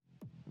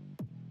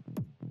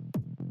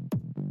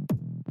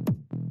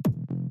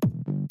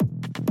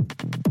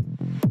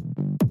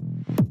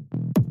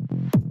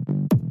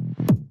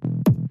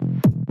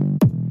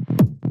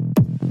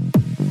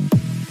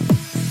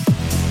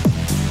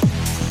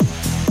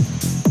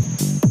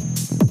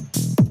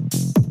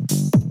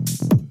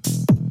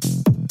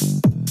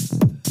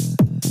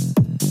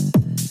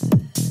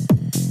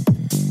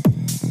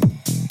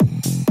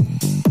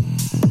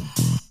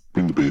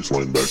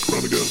wind back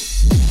around again.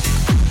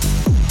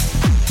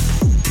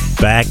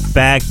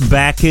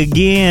 Back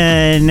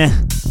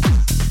again.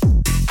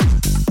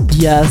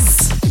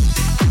 Yes,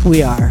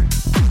 we are.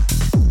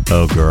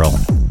 Oh, girl.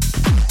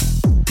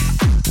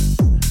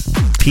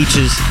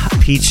 Peaches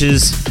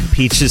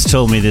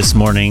told me this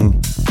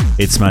morning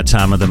it's my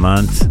time of the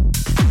month.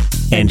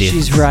 And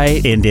she's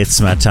right. And it's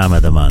my time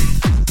of the month.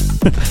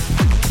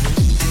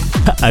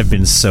 I've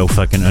been so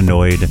fucking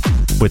annoyed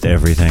with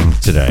everything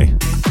today,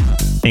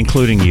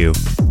 including you.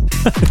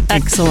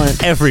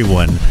 Excellent.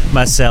 Everyone.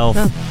 Myself,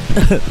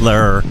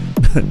 Lur,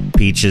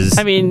 Peaches.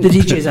 I mean, the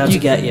DJ's out to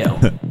get you.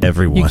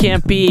 Everyone. It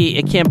can't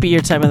be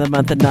your time of the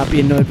month and not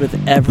be annoyed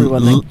with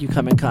everyone that you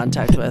come in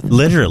contact with.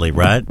 Literally,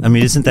 right? I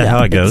mean, isn't that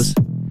how it goes?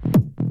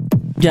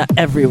 Yeah,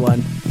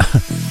 everyone.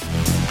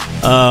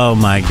 Oh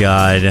my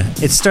God!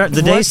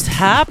 What's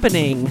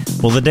happening?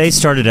 Well, the day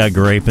started out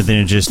great, but then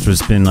it just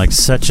was been like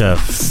such a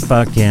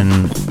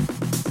fucking.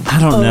 I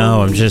don't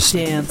know. I'm just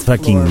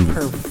fucking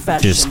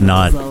just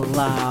not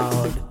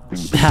allowed.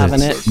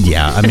 Having it.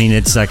 Yeah, I mean,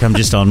 it's like I'm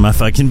just on my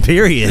fucking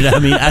period. I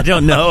mean, I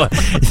don't know.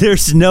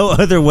 There's no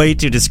other way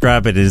to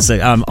describe it. It's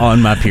like I'm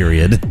on my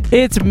period.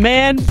 It's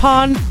Man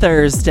Pond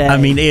Thursday. I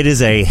mean, it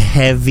is a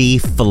heavy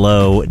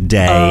flow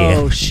day.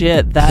 Oh,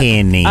 shit.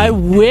 Penny. I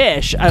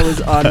wish I was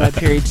on my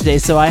period today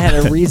so I had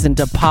a reason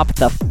to pop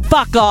the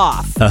fuck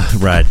off.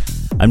 Right.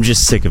 I'm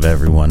just sick of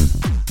everyone.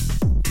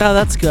 Oh,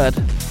 that's good.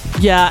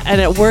 Yeah, and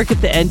at work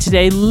at the end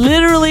today,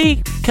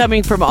 literally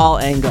coming from all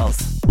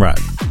angles. Right.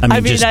 I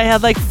mean, I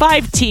had like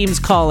 5 teams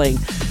calling,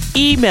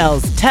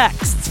 emails,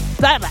 texts,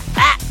 blah, blah,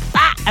 blah,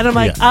 blah. And I'm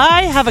like,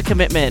 I have a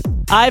commitment.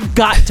 I've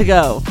got to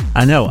go.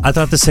 I know. I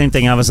thought the same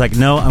thing. I was like,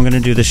 no, I'm going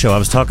to do the show. I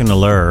was talking to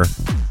Lur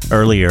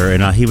earlier,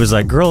 and he was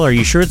like, girl, are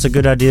you sure it's a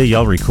good idea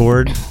y'all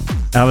record?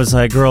 I was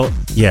like, girl,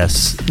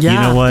 yes. Yeah.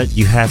 You know what?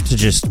 You have to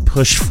just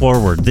push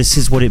forward. This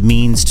is what it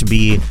means to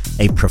be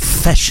a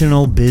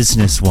professional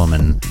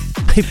businesswoman.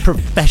 A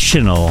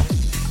professional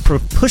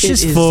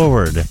pushes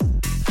forward.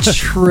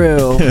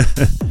 True.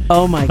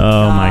 Oh my God.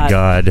 Oh my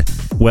God.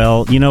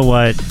 Well, you know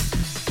what?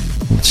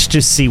 Let's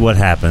just see what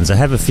happens. I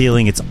have a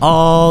feeling it's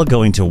all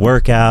going to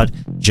work out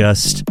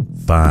just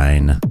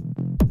fine.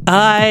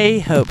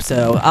 I hope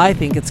so. I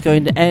think it's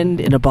going to end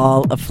in a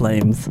ball of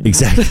flames.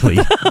 Exactly.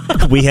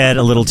 We had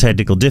a little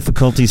technical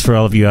difficulties for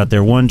all of you out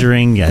there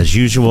wondering, as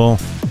usual.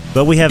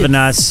 But we have a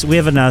nice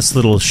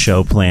little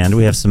show planned.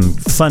 We have some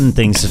fun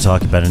things to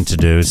talk about and to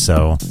do.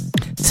 So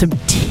some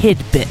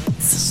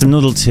tidbits. Some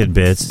little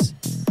tidbits.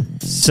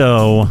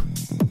 So,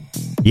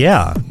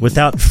 yeah,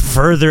 without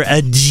further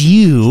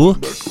ado.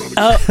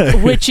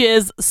 Which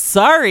is,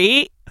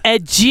 sorry,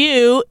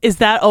 adieu. Is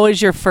that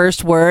always your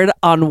first word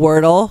on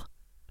Wordle?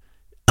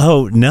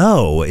 Oh,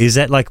 no. Is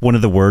that like one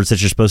of the words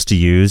that you're supposed to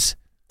use?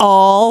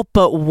 All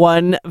but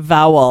one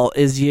vowel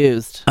is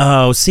used.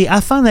 Oh, see, I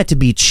find that to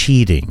be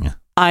cheating.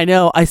 I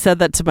know. I said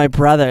that to my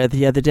brother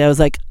the other day. I was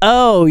like,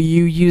 oh,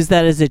 you use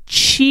that as a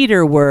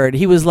cheater word.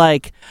 He was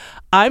like,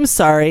 I'm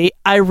sorry,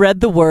 I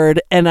read the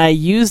word and I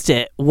used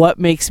it. What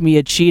makes me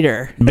a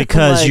cheater?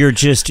 Because you're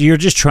just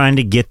trying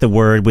to get the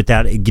word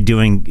without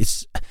doing.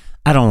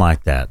 I don't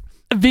like that.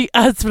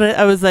 That's what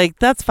I was like,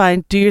 that's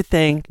fine. Do your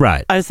thing.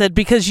 Right. I said,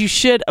 because you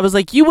should. I was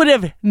like, you would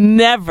have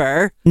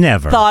never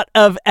thought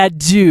of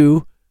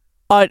adieu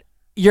on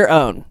your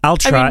own. I'll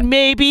try. I mean,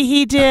 maybe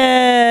he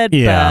did.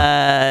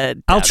 Yeah.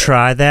 But I'll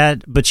try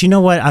that. But you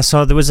know what? I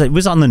saw it was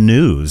on the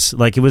news.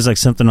 Like it was like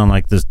something on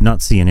like this, not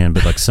CNN,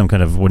 but like some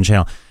kind of one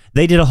channel.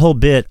 They did a whole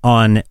bit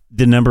on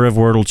the number of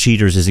Wordle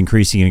cheaters is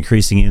increasing and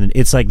increasing. And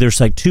it's like there's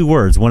like 2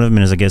 words. One of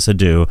them is, I guess,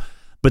 adieu.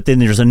 But then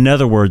there's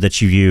another word that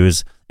you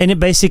use, and it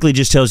basically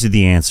just tells you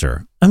the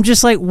answer. I'm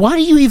just like, why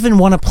do you even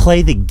want to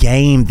play the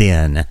game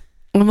then?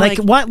 I'm like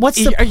what's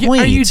the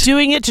point? Are you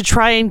doing it to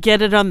try and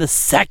get it on the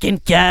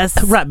second guess?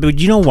 Right,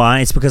 but you know why?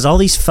 It's because all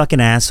these fucking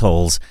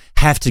assholes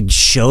have to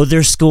show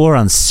their score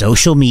on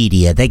social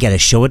media. They got to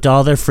show it to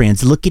all their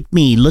friends. Look at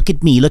me, look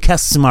how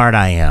smart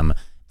I am.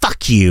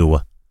 Fuck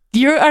you.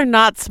 You are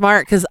not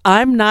smart because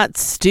I'm not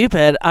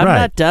stupid. I'm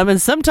not dumb,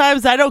 and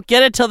sometimes I don't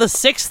get it till the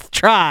 6th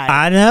try.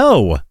 I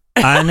know.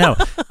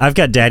 I've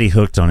got Daddy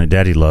hooked on it.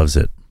 Daddy loves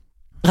it.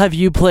 Have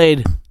you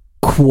played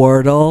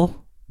Quordle?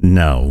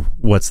 No.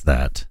 What's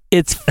that?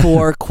 It's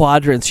 4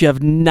 quadrants. You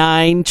have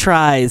 9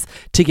 tries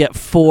to get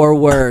 4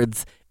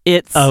 words.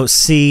 It's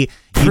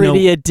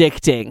pretty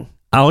addicting.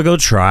 I'll go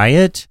try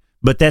it,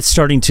 but that's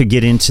starting to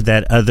get into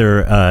that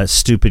other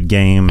stupid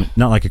game.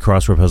 Not like a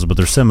crossword puzzle, but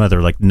there's some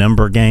other like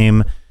number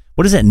game.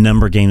 What is that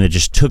number game that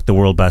just took the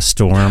world by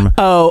storm?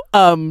 Oh,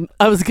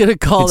 I was gonna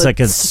call it like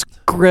a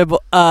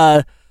Scribble.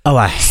 Oh,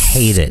 I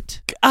hate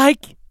it.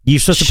 You're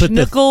supposed to put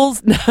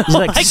Schnickles?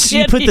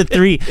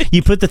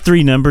 You put the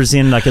 3 numbers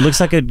in, like it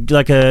looks like a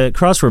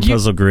crossword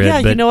puzzle grid.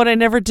 Yeah, but you know what I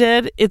never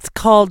did? It's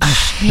called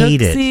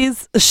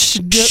Schnooksies.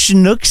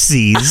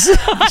 Schnooksies.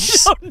 I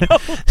don't know.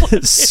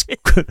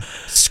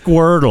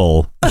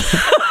 Squirtle.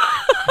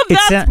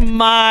 That's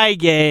my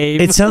game.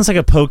 It sounds like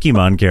a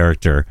Pokemon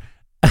character.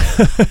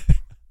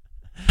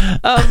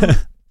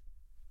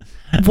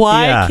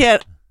 Why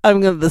can't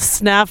the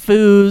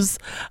snafus.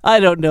 I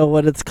don't know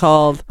what it's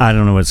called. I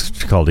don't know what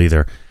it's called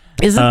either.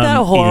 Isn't that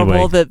horrible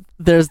anyway. that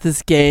there's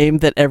this game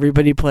that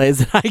everybody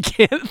plays and I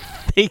can't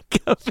think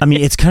of it? I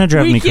mean, it's kind of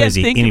driving We me can't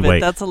crazy. think of it. Anyway,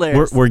 That's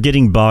hilarious. We're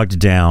getting bogged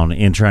down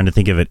in trying to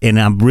think of it, and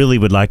I really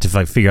would like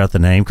to figure out the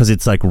name because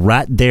it's like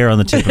right there on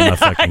the tip of my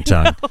fucking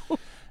tongue.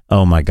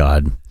 Oh my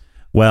god.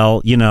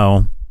 Well,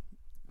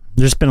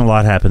 there's been a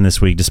lot happen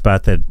this week,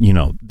 despite that.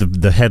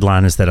 The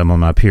headline is that I'm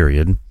on my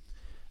period.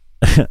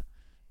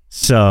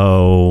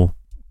 So,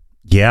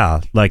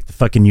 yeah, like the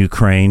fucking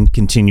Ukraine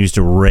continues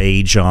to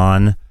rage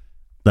on.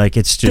 Like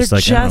it's just They're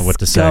like I don't know what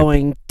to say.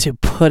 going to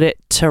put it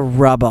to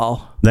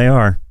rubble. They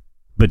are.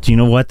 But you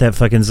know what? That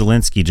fucking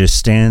Zelensky just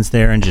stands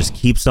there and just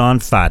keeps on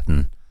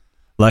fighting.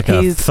 Like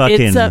a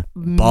fucking it's boss.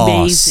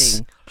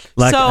 amazing.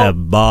 Like So- a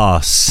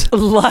boss.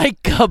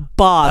 Like a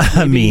boss.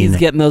 I Maybe mean- he's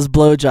getting those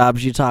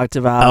blowjobs you talked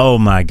about. Oh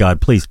my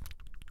God, please.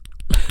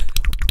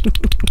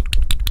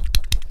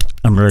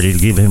 I'm ready to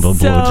give him a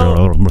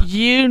blowjob.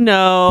 You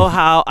know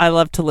how I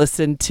love to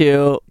listen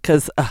to,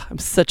 because I'm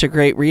such a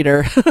great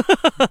reader,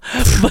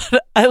 but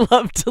I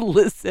love to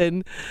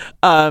listen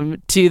to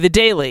The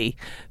Daily,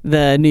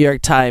 the New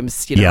York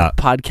Times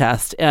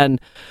podcast. And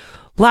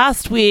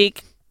last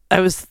week, I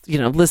was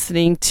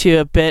listening to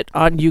a bit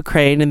on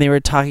Ukraine, and they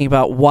were talking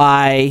about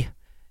why,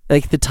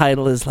 like the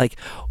title is like,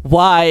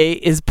 why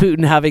is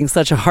Putin having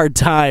such a hard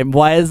time?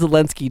 Why is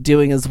Zelensky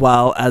doing as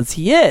well as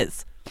he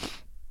is?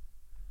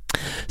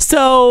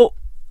 So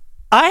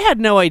I had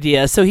no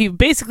idea. So he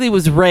basically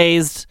was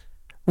raised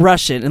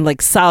Russian in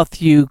like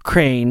South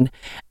Ukraine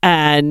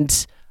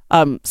and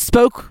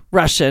spoke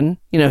Russian,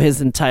 his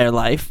entire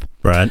life.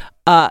 Right.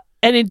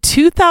 And in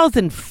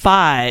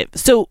 2005,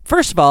 so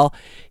first of all,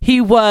 he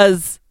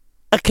was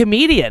a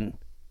comedian.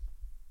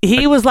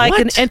 He was like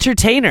what? an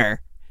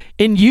entertainer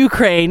in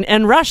Ukraine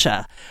and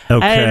Russia.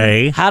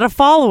 Okay. And had a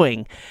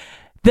following.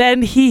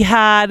 Then he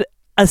had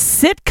a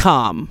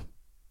sitcom.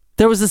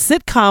 There was a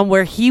sitcom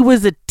where he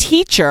was a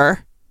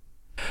teacher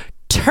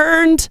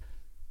turned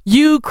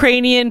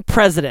Ukrainian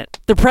president,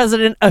 the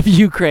president of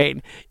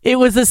Ukraine. It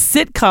was a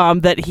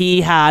sitcom that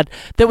he had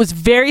that was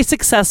very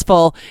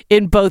successful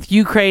in both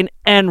Ukraine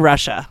and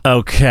Russia.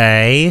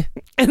 Okay.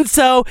 And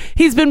so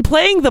he's been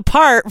playing the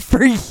part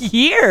for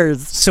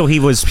years So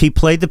he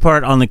played the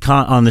part on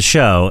the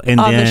show and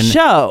on then the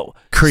show.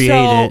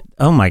 created.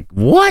 Oh my!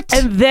 What?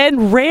 And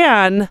then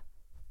ran.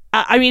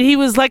 I mean, he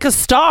was like a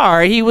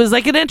star. He was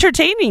like an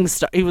entertaining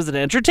star. He was an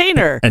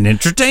entertainer. An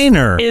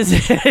entertainer. Is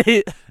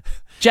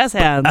Jess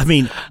Hands. I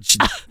mean,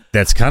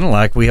 that's kind of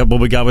like what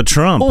we got with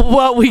Trump.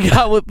 What we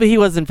got, but he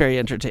wasn't very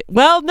entertaining.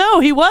 Well,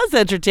 no, he was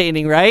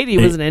entertaining, right? He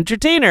was an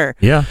entertainer.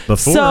 Yeah,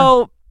 before.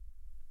 So,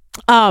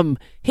 and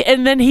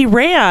then he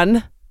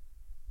ran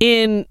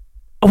in,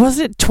 was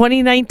it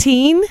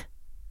 2019?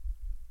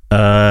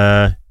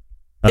 I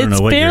don't know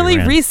It's what year he fairly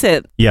ran.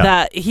 recent Yeah.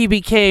 that he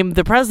became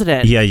the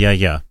president.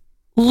 Yeah.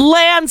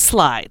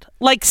 Landslide,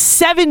 like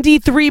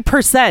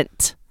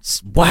 73%.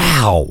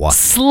 Wow.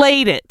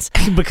 Slayed it.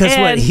 Because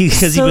And he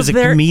so was a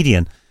there-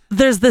 comedian.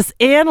 There's they're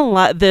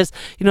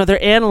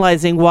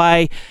analyzing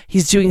why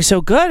he's doing so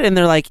good, and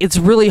they're like, it's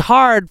really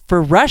hard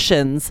for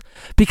Russians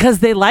because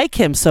they like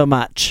him so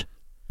much.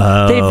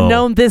 Oh. They've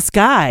known this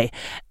guy.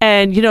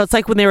 And it's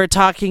like when they were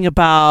talking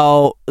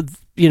about,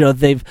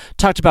 they've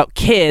talked about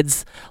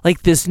kids,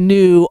 like this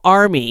new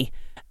army,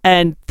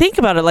 and think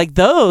about it, like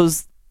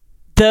those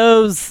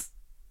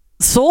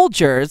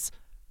soldiers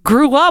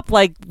grew up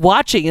like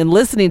watching and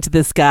listening to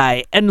this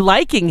guy and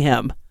liking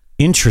him.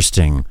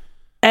 Interesting.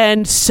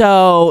 And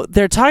so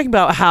they're talking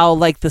about how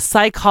like the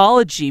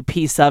psychology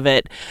piece of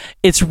it,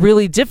 it's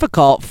really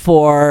difficult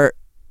for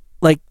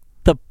like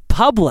the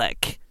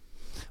public,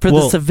 for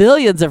the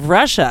civilians of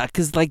Russia,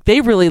 because like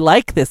they really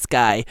like this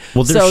guy.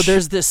 Well, so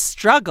there's this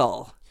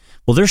struggle.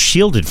 Well, they're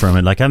shielded from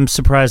it. Like, I'm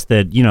surprised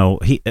that,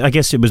 I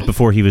guess it was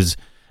before he was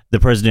the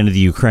president of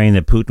the Ukraine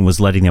that Putin was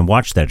letting them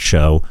watch that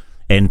show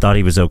and thought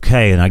he was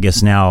okay. And I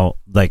guess now,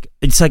 like,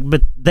 it's like,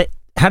 but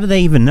how do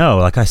they even know?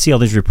 Like, I see all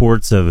these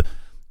reports of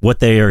what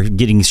they are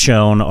getting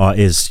shown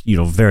is,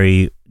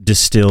 very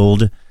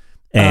distilled,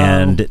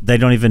 and they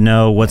don't even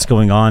know what's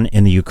going on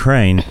in the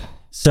Ukraine.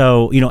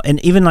 So,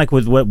 and even like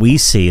with what we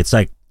see, it's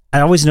like, I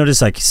always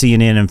notice like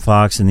CNN and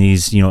Fox and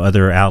these,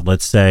 other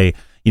outlets say,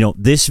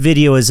 this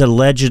video is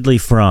allegedly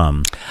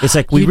from. It's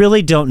like we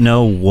really don't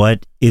know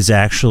what is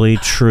actually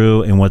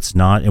true and what's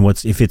not, and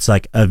if it's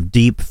like a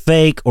deep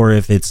fake or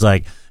if it's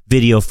like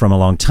video from a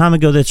long time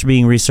ago that's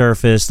being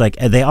resurfaced. Like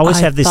they always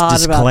have this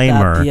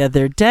disclaimer. About that the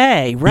other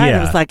day, right? Yeah.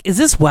 It was like, is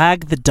this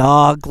Wag the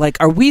dog? Like,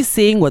 are we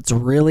seeing what's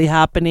really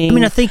happening? I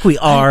mean, I think we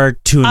are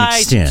to an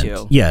extent.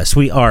 do. Yes,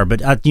 we are.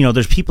 But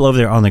there's people over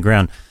there on the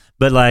ground.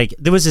 But like,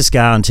 there was this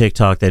guy on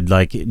TikTok that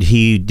like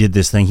he did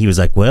this thing. He was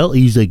like,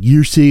 he's like,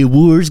 you're saying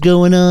war's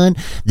going on.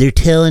 They're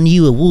telling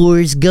you a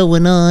war's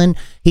going on.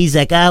 He's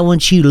like, I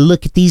want you to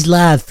look at these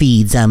live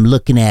feeds I'm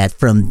looking at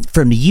from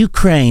the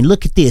Ukraine.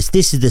 Look at this.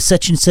 This is the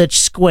such and such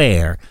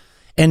square.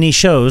 And he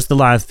shows the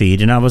live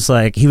feed. And he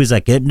was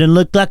like, it doesn't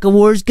look like a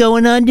war's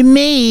going on to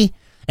me.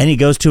 And he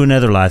goes to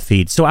another live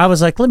feed. So I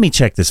was like, let me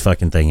check this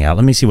fucking thing out.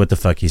 Let me see what the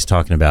fuck he's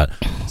talking about.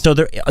 So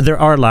there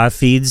are live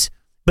feeds,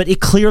 but it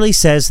clearly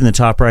says in the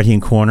top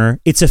right-hand corner,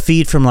 it's a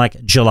feed from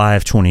like July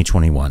of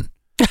 2021.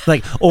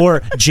 Like,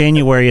 or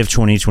January of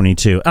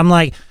 2022. I'm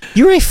like,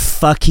 you're a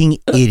fucking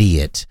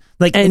idiot.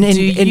 Like, and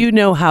do you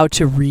know how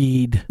to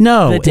read?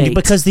 No, the date?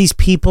 Because these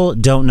people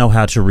don't know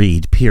how to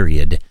read,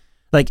 period.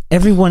 Like,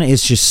 everyone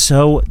is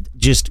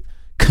just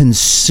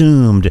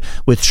consumed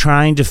with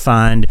trying to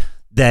find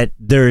that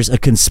there's a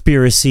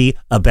conspiracy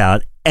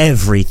about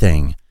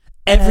everything.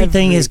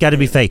 Everything has got to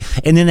be fake.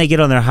 And then they get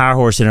on their high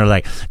horse and are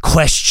like,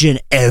 question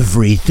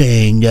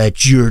everything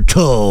that you're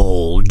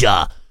told.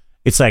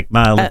 It's like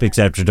My Olympics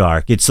After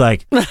Dark. It's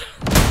like,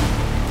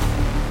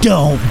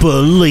 don't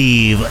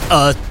believe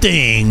a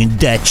thing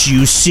that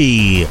you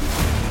see.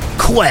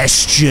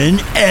 Question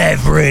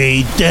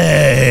everything.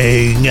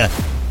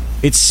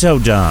 It's so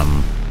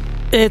dumb.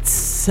 It's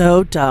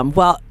so dumb.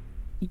 Well,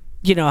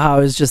 you know how I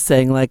was just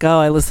saying, like, oh,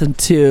 I listen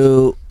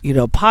to,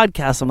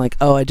 podcasts. I'm like,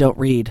 oh, I don't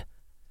read.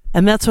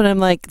 And that's when I'm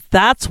like,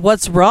 that's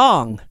what's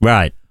wrong.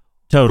 Right.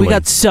 Totally. We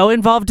got so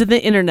involved in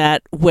the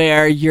internet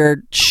where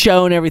you're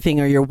shown everything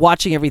or you're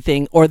watching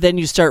everything, or then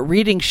you start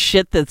reading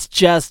shit that's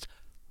just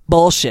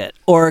bullshit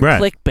or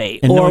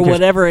clickbait or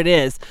whatever it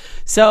is.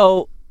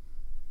 So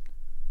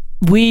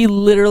we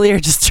literally are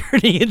just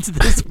turning into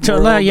this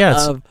world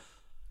of...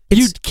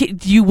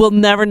 You will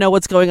never know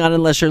what's going on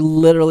unless you're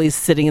literally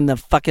sitting in the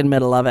fucking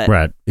middle of it.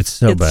 Right. It's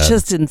so bad. It's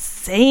just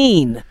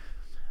insane.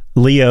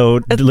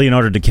 Leonardo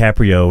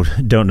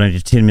DiCaprio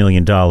donated $10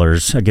 million.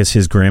 I guess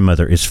his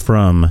grandmother is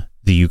from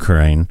the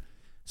Ukraine.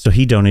 So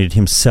he donated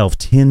himself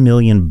 $10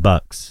 million.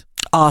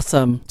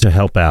 Awesome. To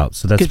help out.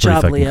 So that's Good pretty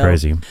job, fucking Leo.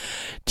 crazy.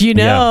 Do you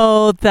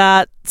know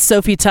that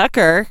Sophie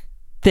Tucker...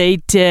 They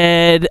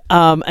did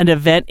an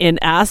event in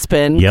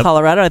Aspen,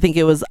 Colorado. I think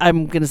it was,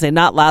 I'm going to say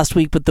not last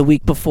week, but the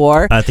week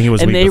before. I think it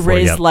was and week before,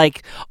 they raised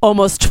like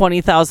almost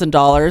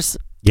 $20,000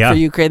 for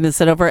Ukraine to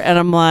send over. And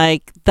I'm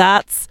like,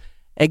 that's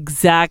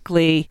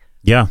exactly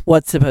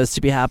what's supposed to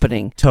be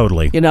happening.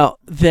 Totally.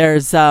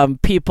 There's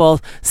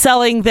people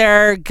selling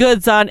their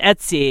goods on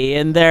Etsy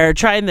and they're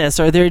trying this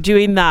or they're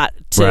doing that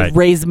to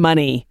raise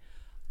money.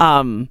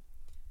 And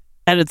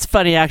it's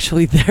funny,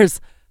 actually, there's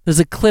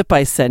a clip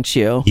I sent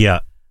you. Yeah.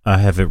 I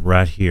have it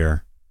right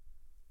here.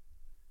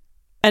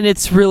 And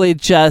it's really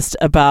just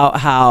about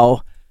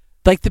how,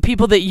 like, the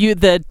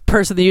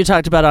person that you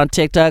talked about on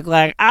TikTok,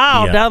 like,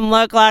 doesn't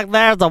look like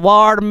there's a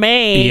war to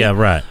me. Yeah,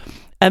 right.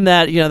 And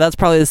that, that's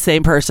probably the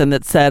same person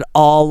that said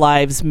all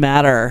lives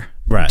matter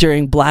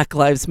during Black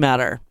Lives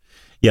Matter.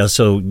 Yeah,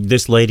 so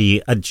this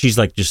lady, she's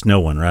like just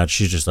no one, right?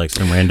 She's just like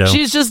some rando.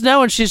 She's just no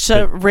one. She's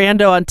a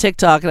rando on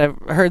TikTok, and I've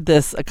heard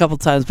this a couple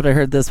times, but I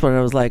heard this one and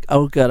I was like,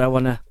 oh, good, I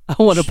want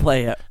to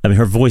play it. I mean,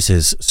 her voice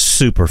is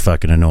super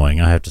fucking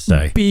annoying, I have to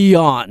say.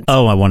 Beyond.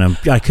 Oh,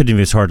 I couldn't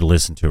even, it's hard to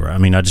listen to her. I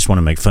mean, I just want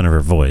to make fun of her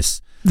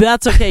voice.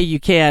 That's okay, you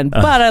can.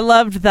 But I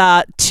loved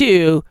that,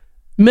 too.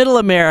 Middle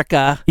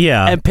America.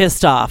 Yeah. And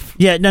pissed off.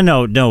 Yeah,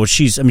 no.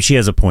 She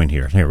has a point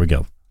here. Here we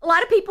go. A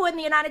lot of people in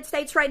the United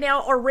States right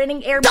now are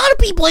renting Airbnbs. A lot of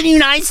people in the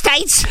United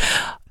States.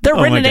 They're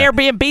renting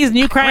Airbnbs in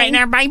Ukraine.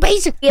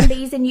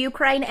 Airbnbs in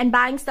Ukraine and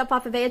buying stuff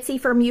off of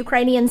Etsy from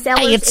Ukrainian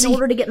sellers in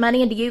order to get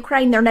money into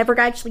Ukraine. They're never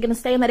actually going to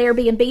stay in that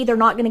Airbnb. They're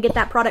not going to get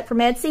that product from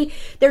Etsy.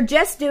 They're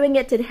just doing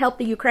it to help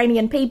the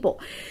Ukrainian people.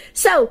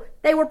 So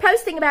they were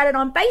posting about it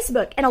on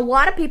Facebook, and a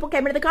lot of people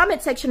came into the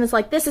comment section and was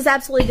like, this is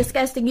absolutely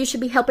disgusting. You should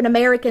be helping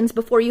Americans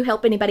before you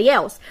help anybody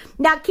else.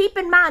 Now, keep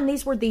in mind,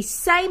 these were the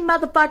same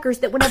motherfuckers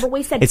that whenever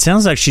we said... It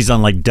sounds like she's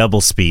on like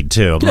double speed,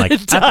 too. I'm like,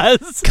 it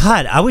does.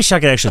 God, I wish I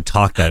could actually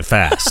talk that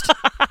fast.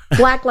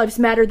 Black Lives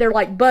Matter. They're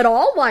like, but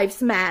all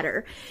lives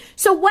matter.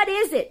 So what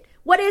is it?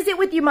 What is it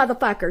with you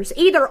motherfuckers?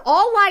 Either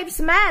all lives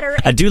matter.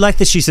 I do like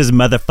that she says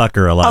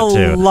motherfucker a lot,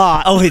 too. A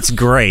lot. Oh, it's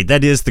great.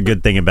 That is the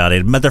good thing about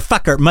it.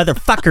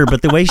 Motherfucker.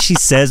 But the way she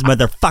says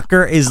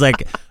motherfucker is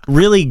like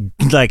really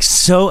like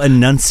so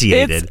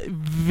enunciated. It's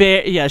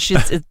very,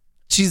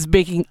 she's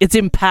making, it's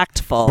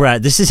impactful.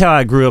 Right. This is how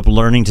I grew up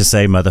learning to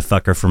say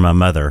motherfucker from my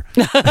mother.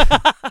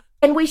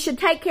 And we should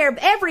take care of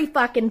every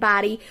fucking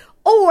body.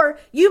 Or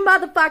you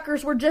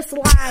motherfuckers were just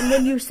lying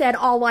when you said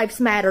all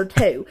lives matter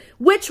too.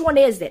 Which one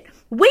is it?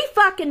 We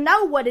fucking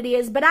know what it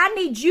is, but I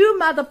need you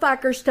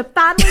motherfuckers to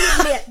finally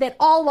admit that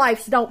all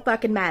lives don't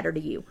fucking matter to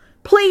you.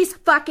 Please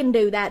fucking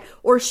do that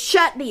or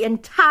shut the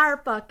entire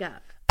fuck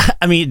up.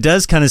 I mean, it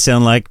does kind of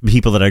sound like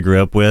people that I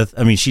grew up with.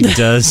 I mean, she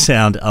does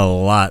sound a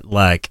lot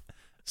like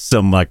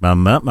my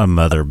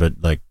mother, but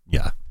like,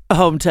 yeah.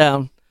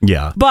 Hometown.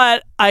 Yeah.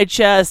 But I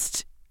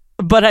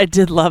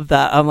did love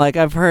that. I'm like,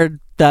 I've heard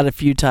that a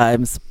few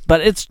times, but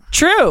it's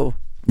true.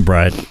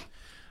 Right.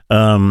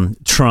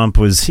 Trump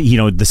was, the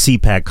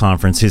CPAC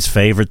conference, his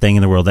favorite thing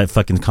in the world, that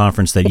fucking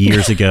conference that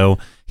years ago,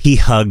 he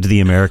hugged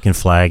the American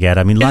flag at.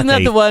 I mean, isn't like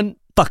that the one?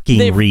 Fucking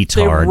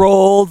retard. They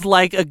rolled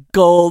like a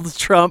gold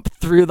Trump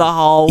through the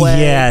hallway.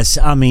 Yes.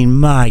 I mean,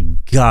 my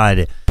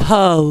God.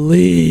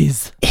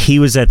 Please. He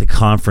was at the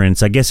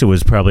conference. I guess it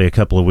was probably a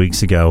couple of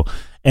weeks ago.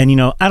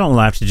 And, I don't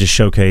like to just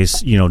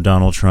showcase,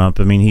 Donald Trump.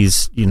 I mean,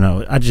 he's,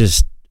 I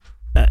just,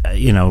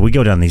 we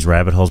go down these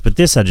rabbit holes. But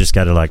this I just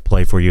got to,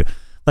 play for you.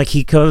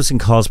 He goes and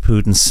calls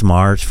Putin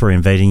smart for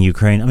invading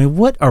Ukraine. I mean,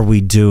 what are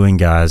we doing,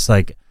 guys?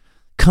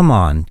 Come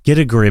on, get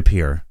a grip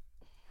here.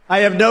 I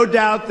have no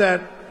doubt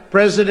that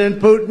President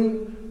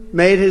Putin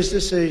made his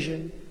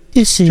decision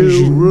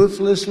to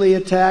ruthlessly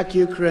attack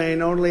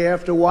Ukraine only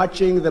after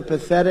watching the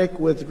pathetic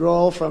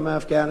withdrawal from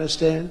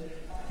Afghanistan.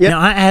 Now,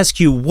 I ask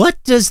you,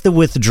 what does the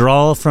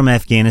withdrawal from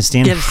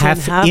Afghanistan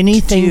have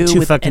anything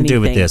to fucking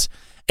do with this?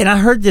 And I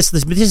heard this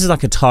is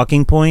like a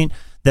talking point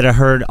that I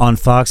heard on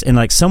Fox,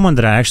 and someone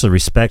that I actually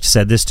respect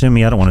said this to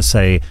me. I don't want to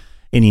say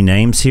any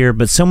names here,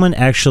 but someone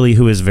actually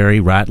who is very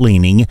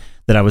right-leaning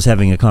that I was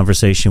having a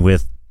conversation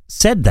with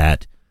said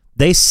that.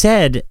 They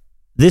said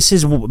this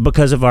is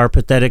because of our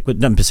pathetic,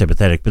 not to say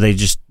pathetic, but they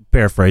just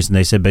paraphrased and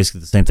they said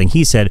basically the same thing.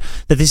 He said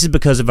that this is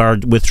because of our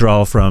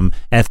withdrawal from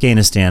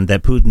Afghanistan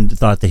that Putin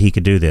thought that he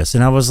could do this.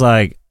 And I was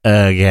like,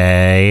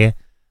 okay.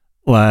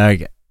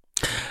 You've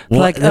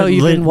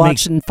been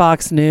watching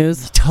Fox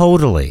News?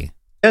 Totally.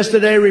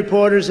 Yesterday,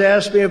 reporters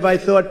asked me if I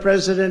thought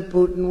President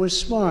Putin was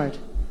smart.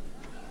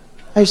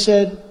 I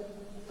said,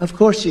 of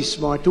course he's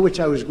smart, to which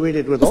I was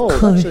greeted with,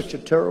 that's such a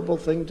terrible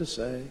thing to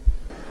say.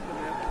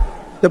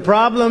 The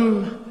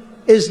problem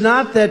is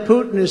not that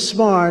Putin is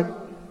smart,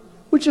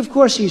 which of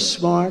course he's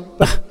smart,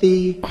 but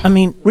the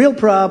real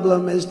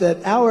problem is that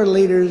our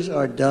leaders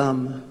are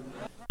dumb.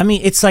 I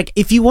mean, it's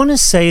if you want to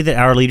say that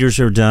our leaders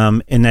are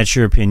dumb and that's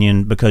your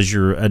opinion because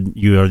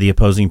you are the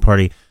opposing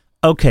party,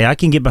 okay, I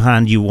can get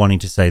behind you wanting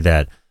to say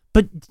that.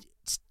 But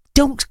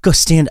don't go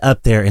stand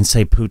up there and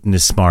say Putin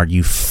is smart,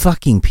 you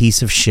fucking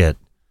piece of shit.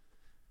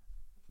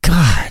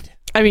 God.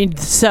 I mean,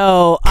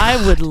 so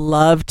I would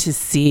love to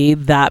see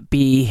that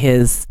be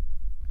his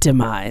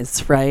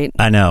demise, right?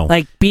 I know.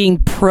 Being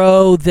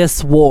pro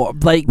this war,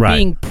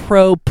 being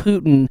pro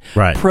Putin,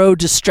 pro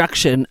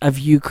destruction of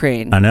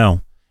Ukraine. I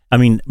know. I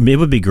mean, it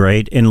would be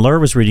great. And Laura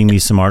was reading me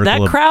some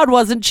article. That crowd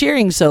wasn't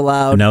cheering so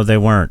loud. No, they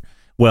weren't.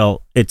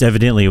 Well, it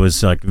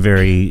was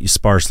very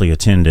sparsely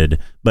attended.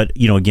 But,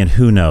 again,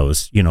 who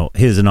knows?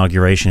 His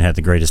inauguration had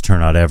the greatest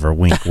turnout ever.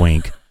 Wink,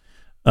 wink.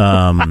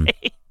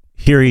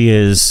 Here he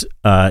is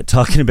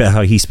talking about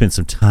how he spent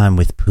some time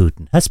with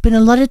Putin. I spent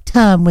a lot of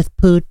time with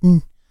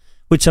Putin.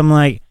 Which I'm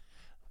like,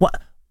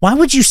 why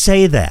would you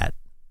say that?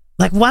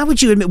 Why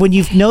would you admit when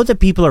you know that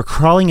people are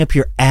crawling up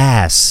your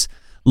ass,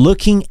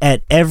 looking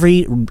at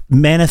every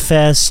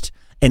manifest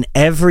and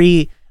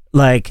every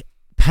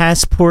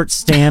passport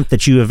stamp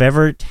that you have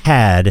ever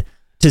had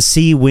to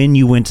see when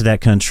you went to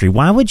that country?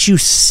 Why would you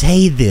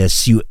say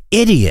this, you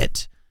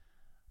idiot?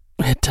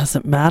 It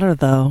doesn't matter,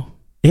 though.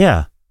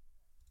 Yeah.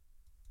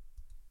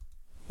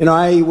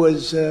 I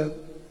was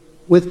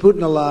with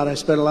Putin a lot. I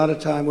spent a lot of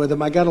time with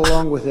him. I got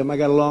along with him. I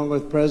got along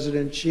with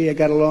President Xi. I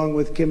got along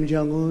with Kim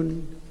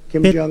Jong-un.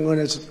 Kim Jong-un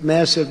has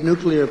massive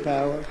nuclear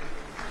power.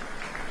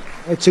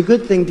 It's a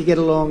good thing to get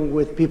along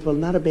with people,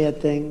 not a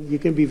bad thing. You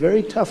can be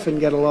very tough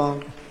and get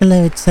along.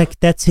 Hello, it's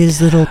that's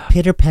his little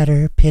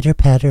pitter-patter,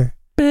 pitter-patter.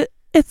 But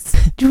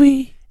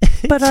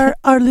but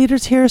our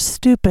leaders here are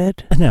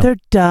stupid. I know. They're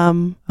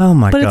dumb. Oh,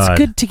 my God. But it's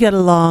good to get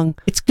along.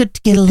 It's good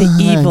to get along.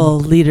 The evil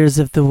leaders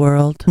of the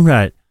world.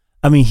 Right.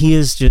 I mean, he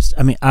is just,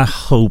 I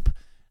hope.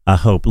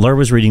 Laura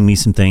was reading me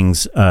some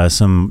things,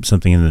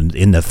 something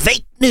in the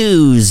fake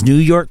news, New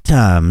York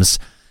Times,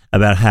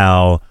 about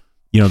how,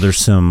 there's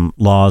some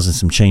laws and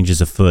some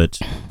changes afoot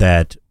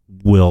that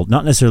will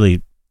not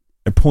necessarily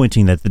are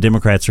pointing that the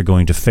Democrats are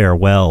going to fare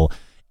well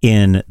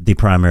in the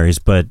primaries,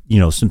 but,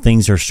 some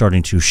things are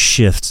starting to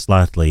shift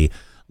slightly.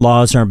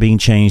 Laws aren't being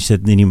changed,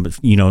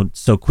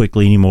 so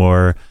quickly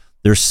anymore.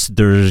 There's,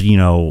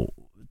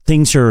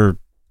 things are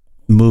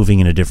moving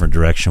in a different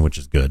direction, which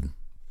is good.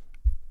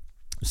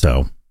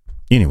 So,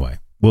 anyway,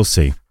 we'll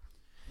see.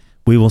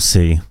 We will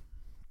see.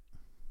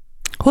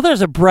 Well,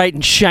 there's a bright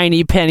and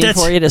shiny penny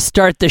for you to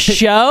start the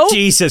show.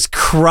 Jesus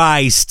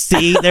Christ.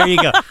 See, there you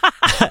go.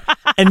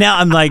 And now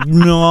I'm like,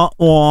 no.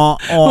 Well,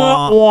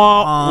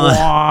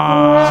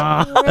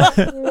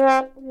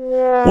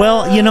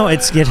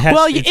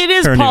 it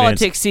is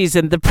politics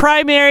season. The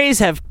primaries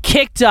have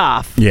kicked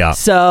off. Yeah.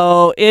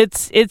 So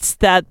it's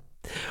that.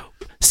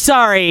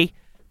 Sorry.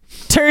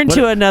 Turn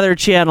to another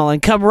channel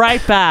and come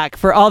right back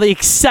for all the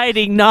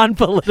exciting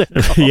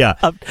non-political. Yeah.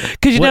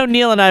 Because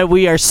Neil and I,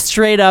 we are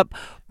straight up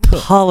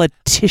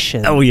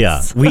politicians. Oh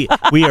yeah, we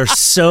are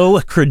so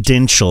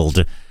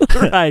credentialed.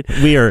 Right.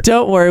 We are.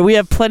 Don't worry, we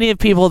have plenty of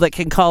people that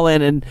can call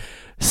in and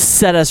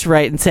set us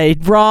right and say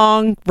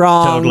wrong,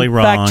 totally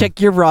wrong. Fact check,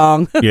 you're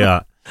wrong.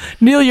 Yeah.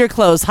 Neil, you're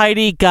close.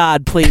 Heidi,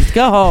 God, please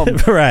go home.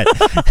 Right.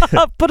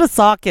 Put a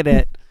sock in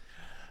it.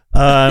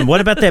 What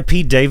about that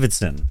Pete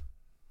Davidson?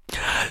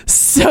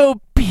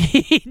 So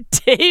Pete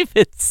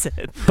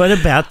Davidson. What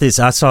about this?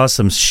 I saw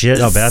some shit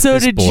about this boy.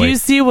 So did you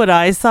see what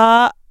I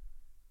saw?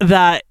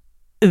 That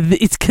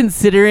it's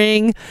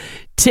considering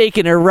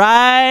taking a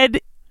ride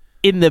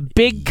in the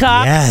big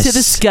cock to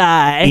the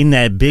sky. In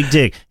that big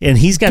dick. And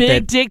he's got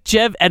big dick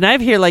Jeff. And I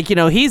hear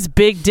he's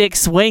big dick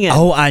swinging.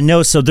 Oh, I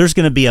know. So there's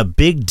going to be a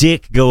big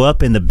dick go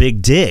up in the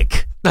big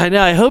dick. I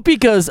know. I hope he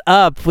goes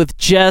up with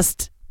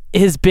just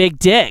his big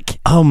dick.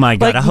 Oh my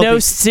God. Like no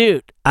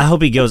suit. I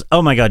hope he goes,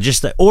 oh my God,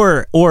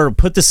 or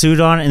put the suit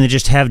on and then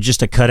just have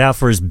just a cutout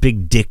for his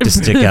big dick to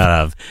stick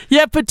out of.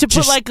 Yeah, but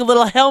put like a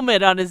little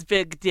helmet on his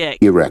big dick.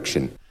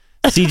 Erection.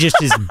 See, just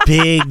his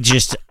big,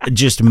 just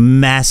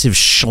massive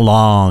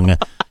schlong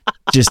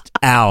just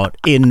out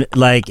in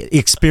like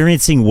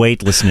experiencing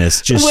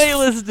weightlessness. Just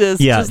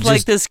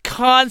like this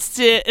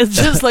constant, it's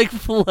just like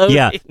floating.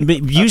 Yeah,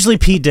 but usually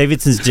Pete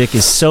Davidson's dick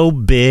is so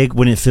big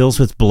when it fills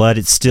with blood,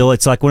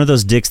 it's like one of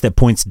those dicks that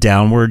points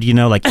downward,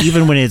 like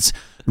even when it's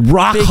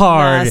rock big,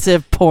 hard,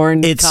 massive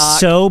porn it's cock.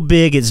 so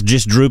big it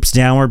just droops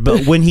downward,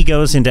 but when he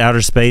goes into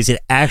outer space it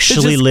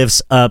actually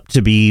lifts up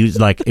to be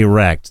like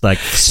erect, like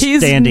he's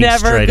standing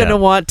never straight gonna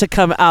up. want to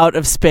come out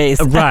of space,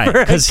 right?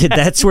 Because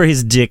that's where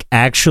his dick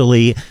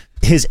actually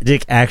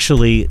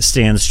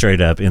stands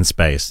straight up in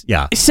space.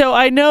 Yeah. So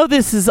I know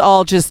this is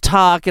all just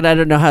talk and I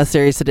don't know how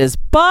serious it is,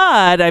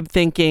 but I'm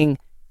thinking,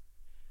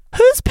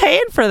 who's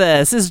paying for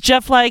this? Is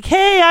Jeff like,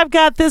 hey, I've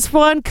got this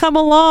one, come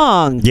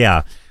along?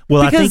 Yeah.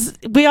 Well, because I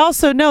think we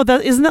also know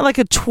that isn't that like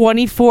a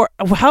 24?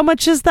 How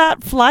much is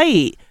that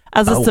flight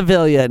as a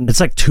civilian? It's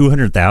like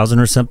 200,000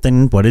 or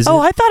something. What is it? Oh,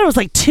 I thought it was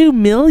like $2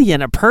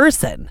 million a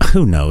person.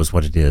 Who knows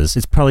what it is?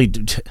 It's probably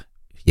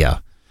yeah.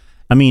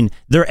 I mean,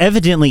 they're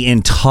evidently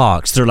in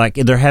talks. There's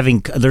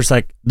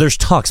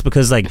talks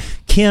because like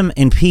Kim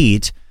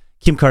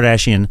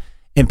Kardashian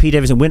and Pete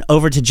Davidson went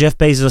over to Jeff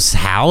Bezos'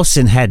 house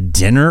and had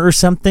dinner or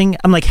something.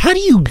 I'm like, how do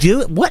you do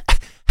it? What?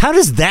 How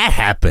does that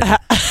happen?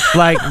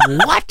 Like,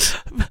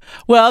 what?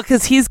 Well,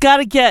 because he's got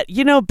to get,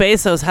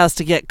 Bezos has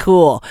to get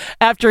cool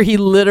after he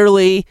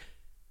literally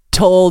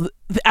told,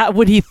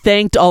 when he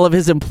thanked all of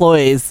his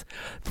employees,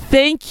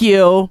 thank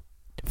you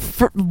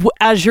for,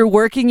 as you're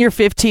working your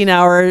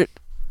 $15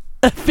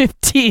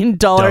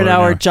 an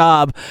hour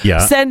job,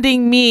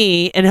 sending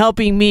me and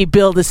helping me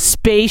build a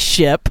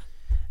spaceship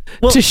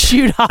to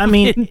shoot off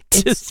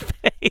into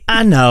space.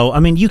 I know.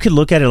 I mean, you could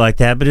look at it like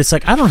that, but it's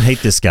like, I don't hate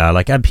this guy.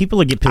 Like, people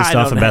would get pissed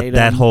off about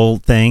that whole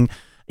thing.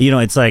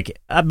 It's like,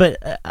 but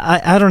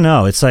I don't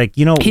know. It's like,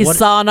 he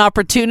saw an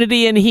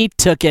opportunity and he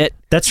took it.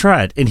 That's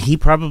right. And he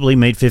probably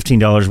made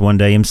 $15 one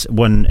day,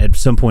 at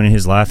some point in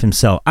his life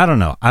himself. I don't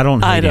know. I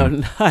don't hate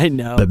him. I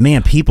know. But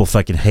man, people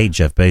fucking hate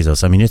Jeff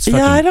Bezos. I mean, it's fucking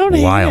wild. I don't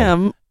hate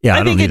him. Yeah,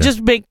 I think it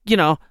just I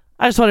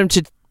just want him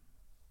to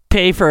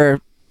pay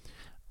for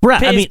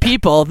right. His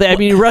people.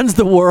 He runs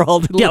the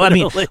world. Yeah,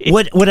 literally. I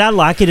mean, would I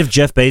like it if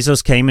Jeff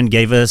Bezos came and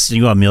gave us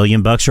 $1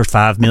 million or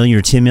 $5 million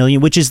or $10 million,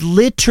 which is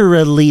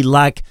literally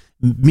like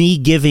me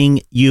giving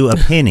you a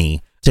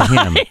penny to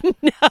him. I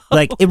know.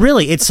 Like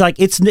it's like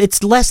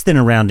it's less than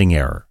a rounding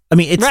error. I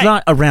mean, it's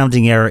not a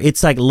rounding error.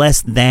 It's like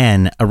less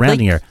than a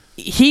rounding error.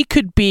 He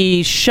could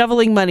be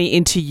shoveling money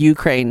into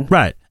Ukraine.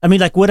 Right. I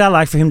mean, like, would I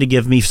like for him to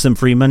give me some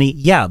free money?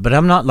 Yeah, but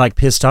I'm not like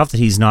pissed off that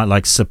he's not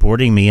like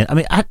supporting me. I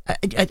mean, I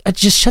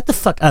just shut the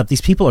fuck up. These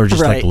people are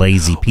just like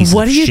lazy pieces of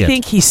shit. What do you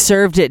think he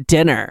served at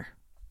dinner?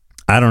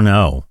 I don't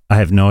know. I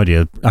have no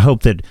idea. I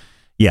hope that.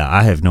 Yeah,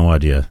 I have no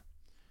idea.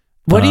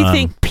 What do you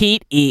think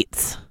Pete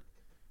eats?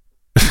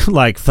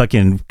 Like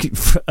fucking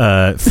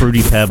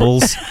Fruity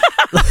Pebbles.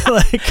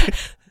 Like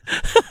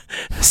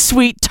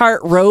sweet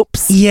tart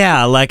ropes.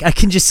 Yeah, like I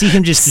can just see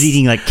him just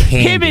eating like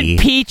candy. Him and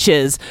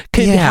Peaches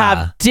could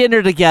have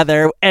dinner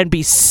together and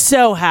be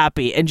so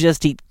happy and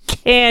just eat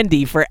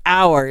candy for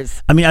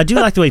hours. I mean, I do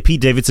like the way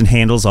Pete Davidson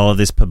handles all of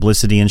this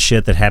publicity and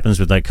shit that happens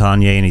with like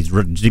Kanye and he's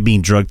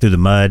being drugged through the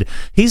mud.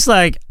 He's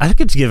like, I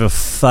could give a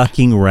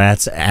fucking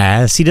rat's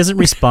ass. He doesn't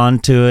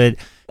respond to it.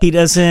 He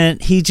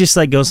doesn't. He just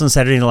like goes on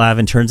Saturday Night Live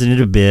and turns it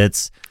into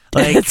bits.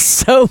 Like, it's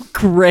so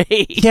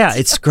great. Yeah,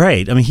 it's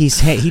great. I mean, he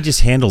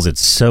just handles it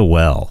so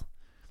well.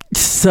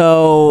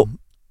 So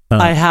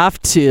I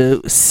have to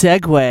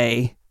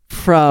segue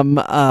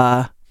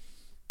from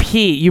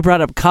Pete. You brought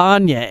up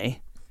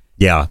Kanye.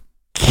 Yeah.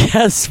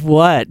 Guess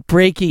what?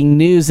 Breaking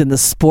news in the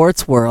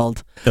sports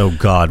world. Oh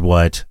God,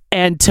 what?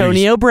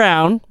 Antonio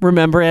Brown.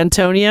 Remember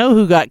Antonio,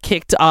 who got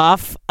kicked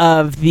off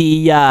of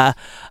the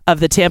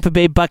Tampa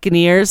Bay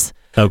Buccaneers?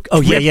 Oh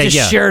yeah. His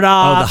shirt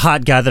off. Oh, the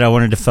hot guy that I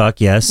wanted to fuck.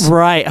 Yes.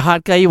 Right,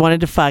 hot guy you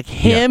wanted to fuck.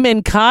 Him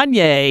and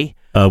Kanye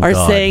are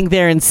saying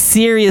they're in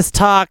serious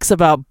talks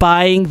about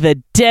buying the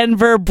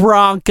Denver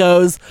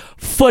Broncos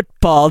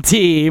football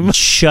team.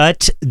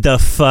 Shut the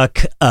fuck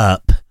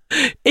up.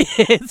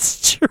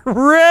 It's true.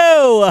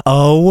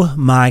 Oh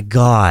my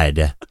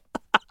God.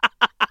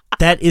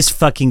 That is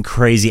fucking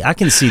crazy. I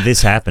can see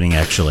this happening,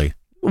 actually.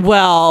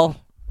 Well,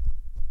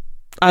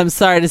 I'm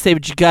sorry to say,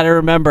 but you got to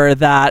remember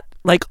that,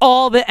 like,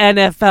 all the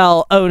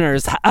NFL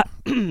owners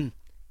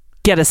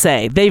get a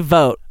say. They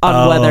vote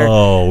on whether.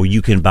 Oh,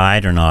 you can buy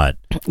it or not.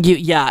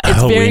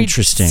 It's very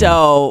interesting.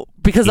 So,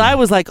 because I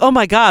was like, oh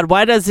my God,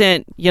 why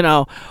doesn't,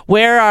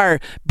 where are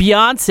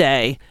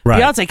Beyonce?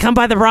 Right. Beyonce, come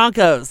buy the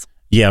Broncos.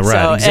 Yeah,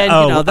 right. So,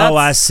 and,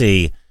 I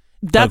see.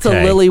 That's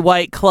Okay. a lily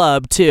white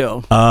club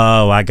too.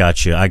 Oh, I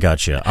got you. All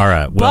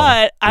right. Well,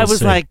 But I we'll was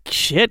see. like,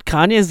 shit,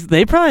 Kanye's.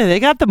 They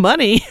got the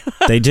money.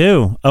 They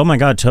do. Oh my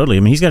God, totally.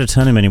 I mean, he's got a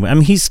ton of money. I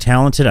mean, he's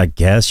talented, I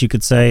guess you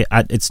could say.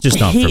 It's just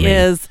not for me. He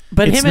is.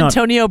 But It's him and not-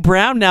 Antonio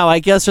Brown now, I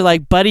guess, are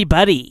like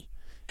buddy.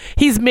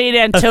 He's made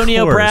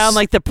Antonio course. Brown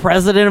like the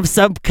president of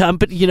some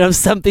company,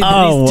 something that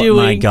Oh, he's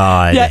doing. my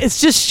God. Yeah, it's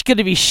just going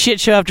to be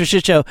shit show after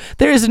shit show.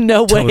 There is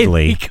no Totally.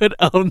 way he could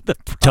own the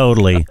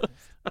Totally.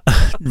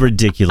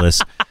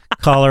 Ridiculous.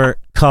 Caller,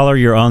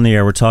 you're on the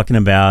air. We're talking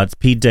about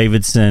Pete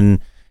Davidson,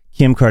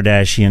 Kim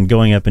Kardashian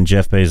going up in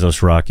Jeff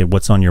Bezos' rocket.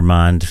 What's on your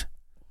mind?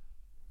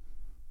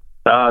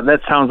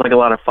 That sounds like a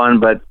lot of fun,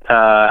 but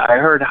I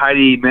heard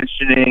Heidi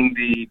mentioning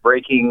the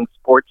breaking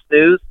sports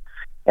news,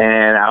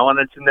 and I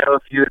wanted to know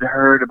if you had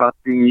heard about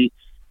the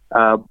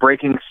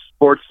breaking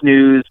sports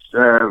news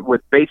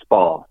with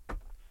baseball.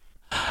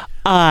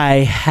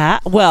 I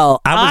have.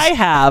 Well, I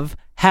have.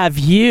 Have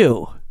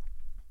you?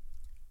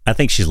 I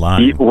think she's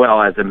lying.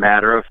 Well, as a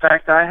matter of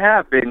fact, I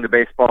have, being the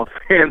baseball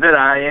fan that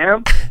I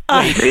am.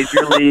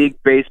 Major League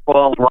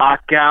Baseball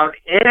lockout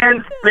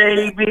ends,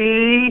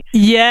 baby.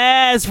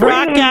 Yes,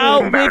 rock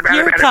out with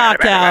your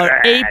cock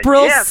out.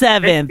 April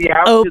 7th,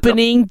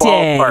 opening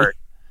day.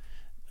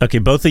 Okay,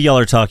 both of y'all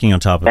are talking on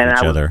top of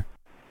each other.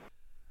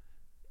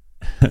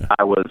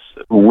 I was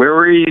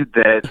worried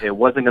that it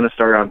wasn't going to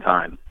start on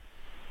time.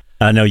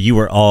 I know you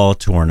were all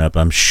torn up,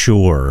 I'm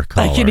sure,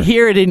 caller. I can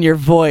hear it in your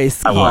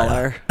voice,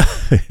 caller.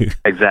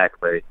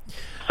 Exactly.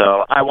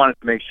 So I wanted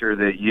to make sure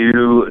that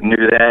you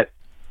knew that.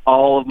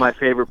 All of my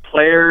favorite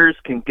players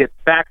can get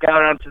back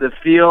out onto the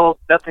field.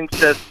 Nothing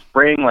says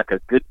spring like a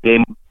good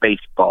game of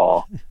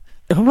baseball.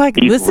 Oh my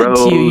God, listen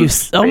to you. You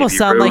almost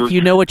sound like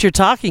you know what you're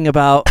talking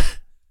about.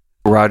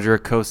 Roger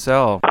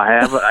Cosell. I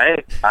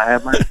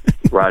have my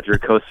Roger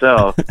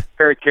Cosell.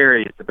 Harry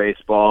Carey is the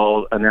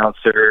baseball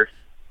announcer.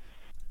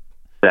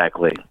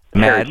 Exactly.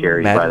 Harry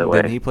Carey, by the way.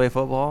 Didn't he play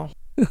football?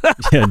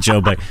 Yeah,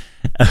 Joe Buck.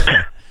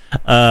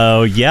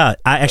 Oh, yeah.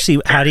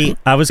 Heidi,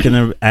 I was going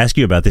to ask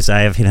you about this.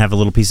 I have a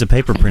little piece of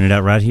paper printed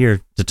out right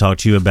here to talk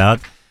to you about.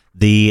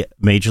 The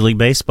Major League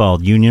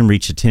Baseball union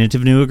reached a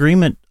tentative new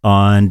agreement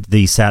on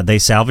they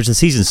salvaged the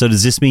season. So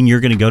does this mean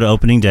you're going to go to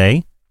opening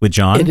day with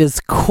John? It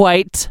is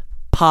quite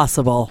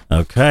possible.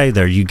 Okay,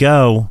 there you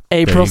go.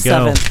 April There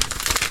you go.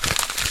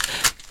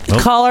 7th. Oh.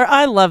 Caller,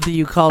 I love that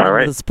you called All in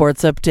right. the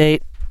sports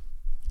update.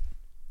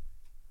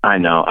 I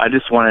know. I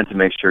just wanted to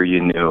make sure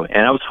you knew.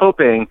 And I was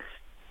hoping,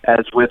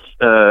 as with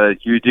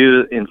you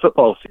do in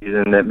football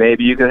season, that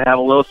maybe you could have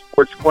a little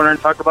sports corner and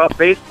talk about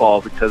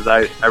baseball, because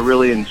I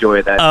really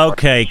enjoy that.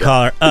 Okay,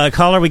 caller.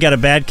 Caller, we got a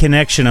bad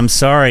connection. I'm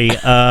sorry.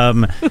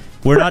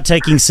 We're not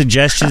taking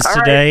suggestions All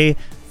right. today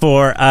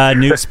for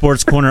new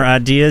sports corner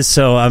ideas.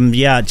 So,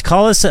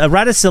 call us,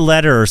 write us a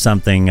letter or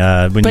something.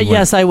 But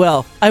yes, I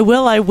will. I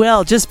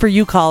will. Just for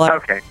you, caller.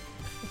 Okay.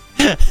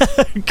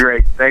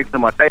 Great. Thanks so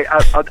much. Hey,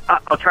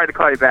 I'll try to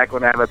call you back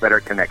when I have a better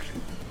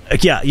connection.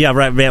 Yeah,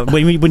 right. Yeah.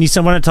 When you want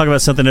to talk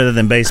about something other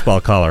than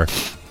baseball, caller.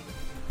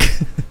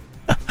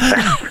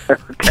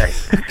 Okay.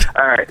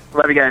 All right.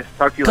 Love you guys.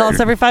 Talk to you Call later. us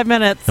every 5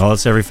 minutes. Call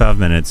us every 5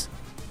 minutes.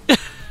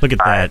 Look at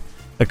that.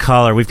 A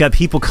caller. We've got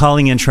people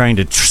calling in trying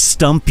to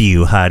stump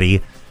you,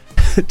 Heidi.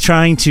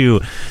 Trying to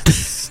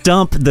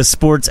stump the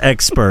sports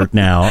expert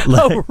now.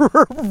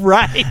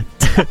 Right.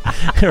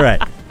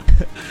 Right.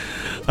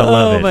 I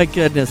love it. Oh, my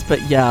goodness.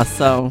 But yeah,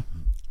 so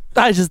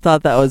I just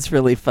thought that was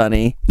really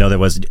funny. No, there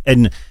was.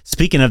 And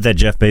speaking of that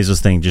Jeff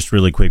Bezos thing, just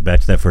really quick,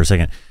 back to that for a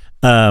second.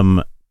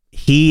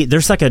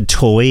 There's like a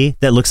toy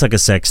that looks like a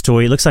sex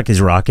toy. It looks like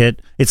his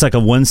rocket. It's like a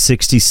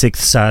 1/66th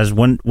size,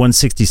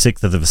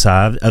 1/66th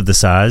of the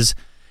size,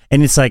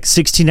 and it's like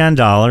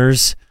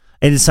 $69,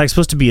 and it's like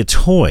supposed to be a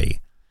toy.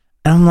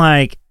 And I'm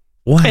like,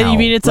 wow. And you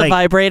mean it's a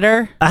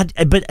vibrator? But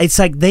it's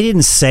like they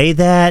didn't say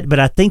that, but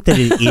I think that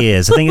it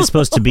is. I think it's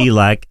supposed to be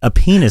like a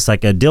penis,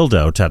 like a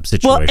dildo type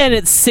situation. Well, and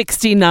it's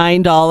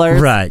 $69.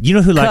 Right. You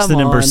know who likes Come the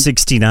number on.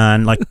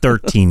 69? Like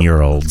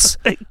 13-year-olds.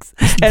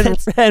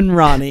 and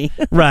Ronnie.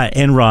 Right.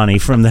 And Ronnie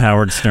from the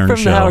Howard Stern From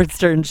show. the Howard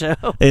Stern show.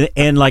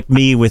 And like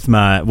me with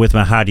my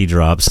Heidi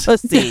drops.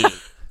 Pussy.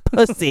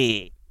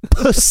 Pussy.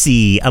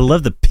 Pussy. I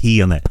love the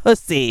P on that.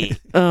 Pussy.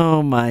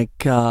 Oh, my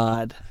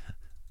God.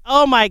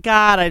 Oh, my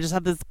God. I just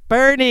have this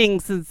burning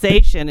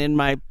sensation in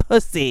my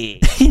pussy.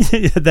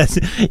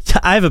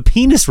 I have a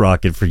penis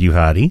rocket for you,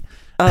 Heidi.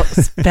 Oh,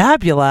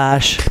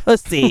 fabulash.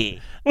 Pussy.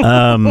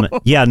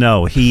 Yeah,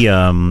 no,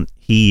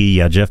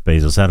 Jeff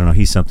Bezos, I don't know,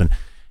 he's something.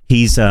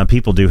 He's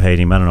people do hate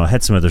him. I don't know. I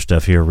had some other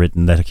stuff here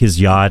written that his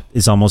yacht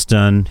is almost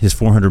done. His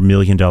 $400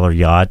 million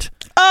yacht.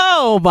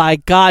 Oh my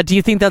God! Do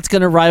you think that's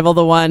going to rival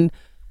the one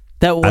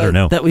that I don't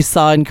know. that we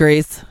saw in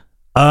Greece?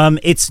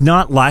 It's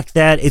not like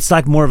that. It's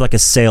like more of like a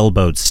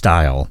sailboat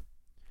style.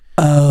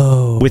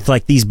 Oh, with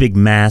like these big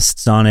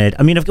masts on it.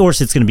 I mean, of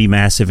course, it's going to be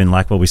massive and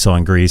like what we saw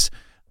in Greece.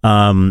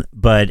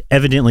 But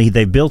evidently,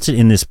 they built it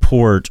in this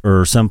port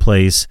or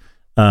someplace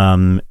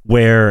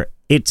where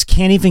it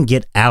can't even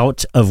get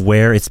out of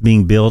where it's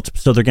being built.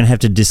 So they're going to have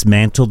to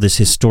dismantle this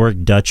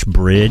historic Dutch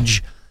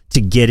bridge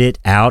to get it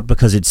out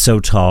because it's so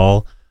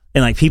tall,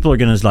 and like people are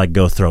gonna like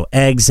go throw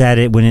eggs at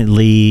it when it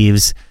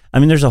leaves. I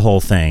mean, there's a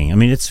whole thing. I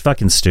mean, it's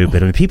fucking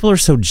stupid. I mean, people are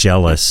so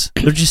jealous.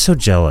 They're just so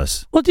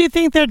jealous. Well, do you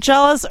think they're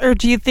jealous, or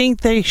do you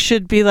think they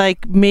should be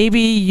like, maybe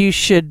you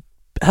should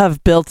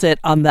have built it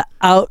on the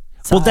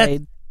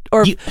outside,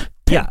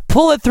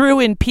 pull it through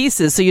in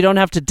pieces so you don't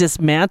have to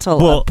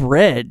dismantle a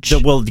bridge?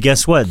 Well,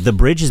 guess what? The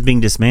bridge is being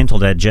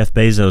dismantled at Jeff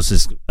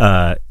Bezos'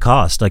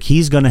 cost. Like,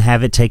 he's going to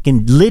have it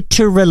taken,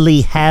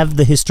 literally have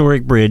the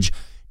historic bridge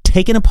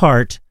taken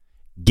apart,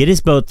 get his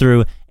boat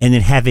through, and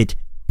then have it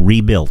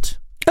rebuilt.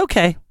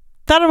 Okay.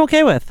 That I'm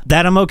okay with.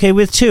 That I'm okay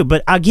with too.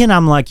 But again,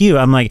 I'm like you.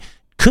 I'm like,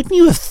 couldn't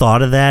you have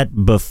thought of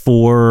that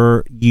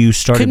before you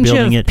started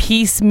building it?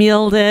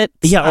 Piecemealed it?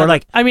 Yeah, or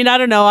like... I mean, I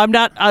don't know. I'm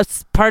not...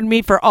 pardon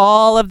me for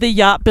all of the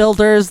yacht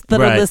builders that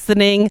are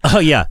listening. Oh,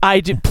 yeah.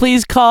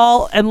 Please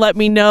call and let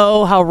me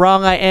know how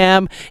wrong I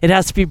am. It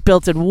has to be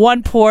built in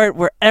one port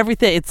where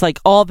everything... It's like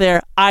all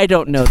there. I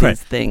don't know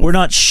these things. We're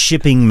not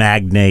shipping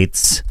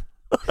magnates.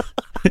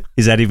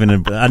 Is that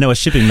even I know a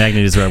shipping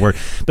magnate is the right word,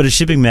 but a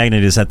shipping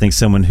magnate is, I think,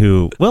 someone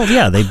who, well,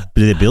 yeah,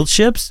 they build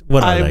ships.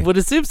 What are they? I would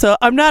assume so.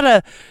 I'm not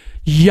a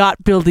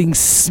yacht building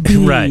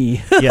smee.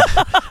 Right. Yeah.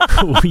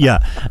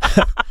 Yeah.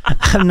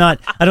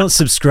 I don't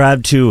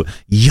subscribe to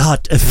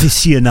Yacht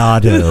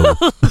Aficionado.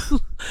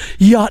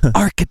 Yacht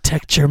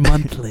Architecture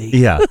Monthly.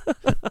 Yeah.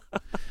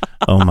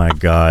 Oh my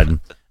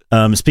God.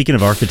 Speaking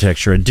of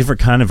architecture, a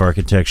different kind of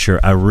architecture,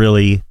 I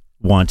really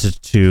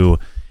wanted to...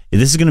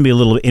 This is going to be a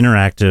little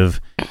interactive,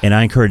 and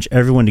I encourage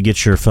everyone to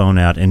get your phone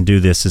out and do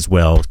this as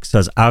well,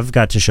 because I've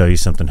got to show you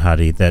something,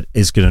 Heidi, that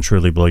is going to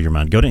truly blow your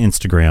mind. Go to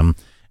Instagram.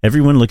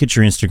 Everyone look at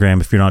your Instagram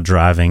if you're not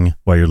driving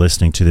while you're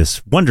listening to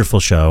this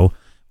wonderful show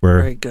where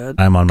Very good.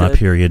 I'm on my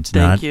period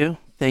tonight.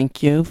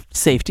 Thank you.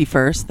 Safety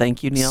first.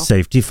 Thank you, Neil.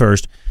 Safety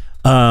first.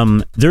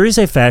 There is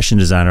a fashion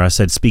designer, I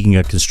said, speaking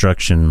of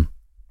construction,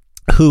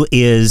 who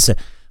is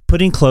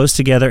putting clothes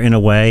together in a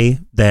way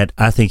that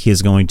I think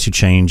is going to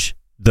change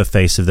the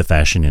face of the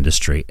fashion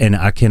industry. And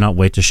I cannot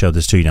wait to show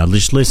this to you. Now,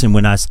 just listen,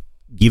 when I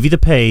give you the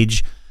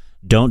page,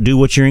 don't do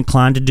what you're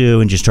inclined to do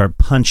and just start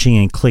punching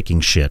and clicking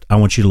shit. I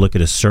want you to look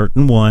at a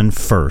certain one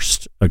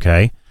first,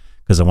 okay?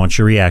 Because I want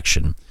your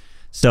reaction.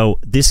 So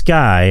this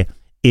guy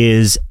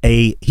is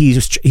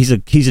he's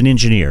an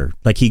engineer.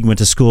 Like, he went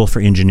to school for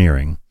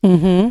engineering.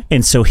 Mm-hmm.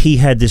 And so he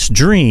had this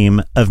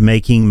dream of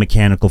making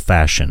mechanical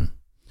fashion.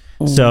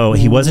 Mm-hmm. So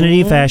he wasn't at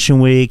any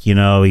fashion week,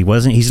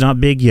 he's not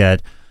big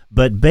yet.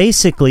 But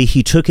basically,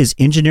 he took his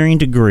engineering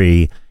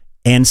degree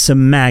and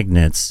some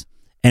magnets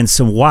and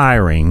some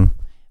wiring,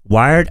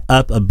 wired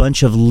up a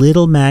bunch of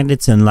little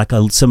magnets and like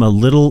some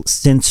little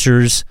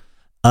sensors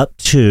up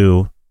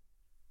to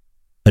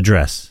a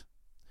dress,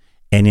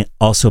 and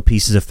also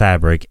pieces of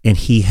fabric. And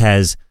he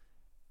has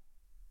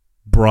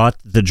brought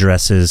the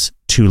dresses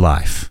to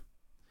life.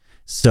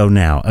 So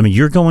now, I mean,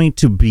 you're going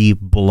to be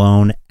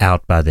blown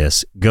out by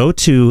this. Go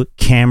to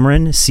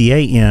Cameron,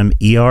 Cameron,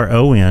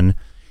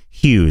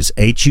 Hughes,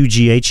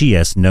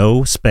 Hughes,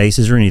 no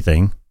spaces or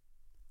anything.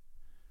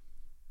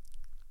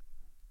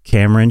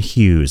 Cameron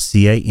Hughes,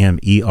 Cameron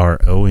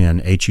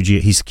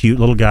Hughes. He's a cute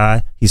little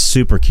guy. He's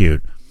super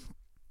cute.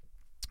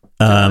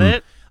 Got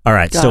it. All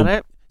right.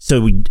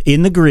 So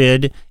in the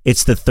grid,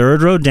 it's the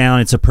third row down.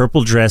 It's a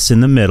purple dress in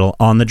the middle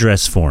on the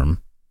dress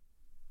form.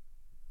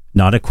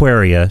 Not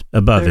Aquaria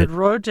above it. Third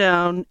row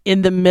down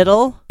in the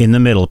middle. In the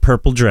middle,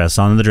 purple dress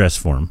on the dress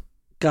form.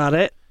 Got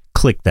it.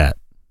 Click that.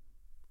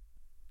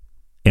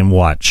 And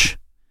watch.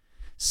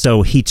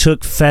 So he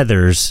took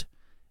feathers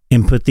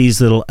and put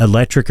these little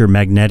electric or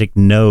magnetic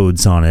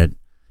nodes on it,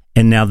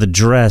 and now the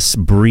dress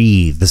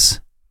breathes.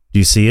 Do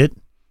you see it?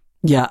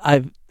 Yeah,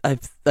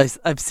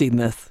 I've seen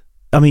this.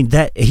 I mean,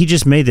 that he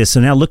just made this. So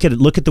now look at it.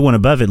 Look at the one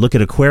above it. Look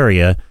at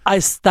Aquaria.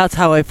 That's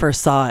how I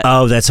first saw it.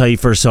 Oh, that's how you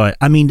first saw it.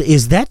 I mean,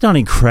 is that not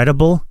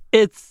incredible?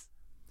 It's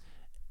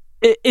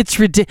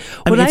ridiculous.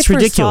 When I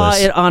first saw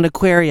it on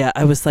Aquaria,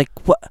 I was like,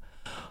 what?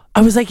 I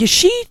was like, does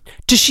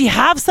she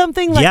have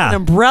something like an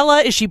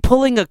umbrella? Is she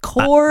pulling a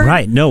cord?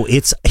 Right. No,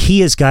 he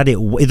has got it.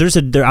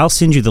 I'll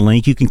send you the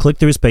link. You can click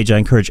through his page. I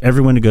encourage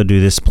everyone to go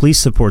do this. Please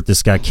support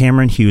this guy,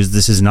 Cameron Hughes.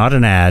 This is not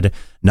an ad,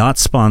 not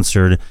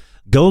sponsored.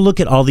 Go look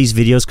at all these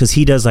videos, because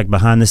he does like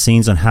behind the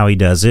scenes on how he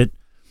does it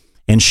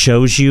and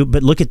shows you.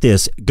 But look at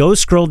this. Go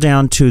scroll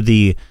down to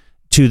the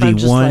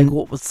one. Like,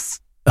 what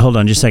was... Hold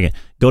on just a second.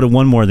 Go to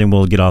one more, then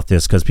we'll get off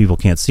this because people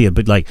can't see it.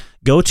 But like,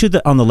 go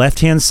to on the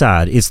left-hand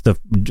side. It's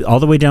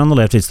all the way down the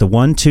left. It's the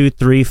 1, 2,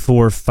 3,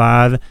 4,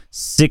 5,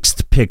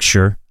 6th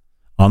picture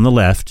on the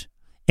left.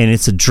 And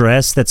it's a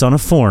dress that's on a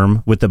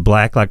form with the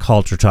black like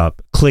halter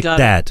top. Click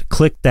that.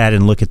 Click that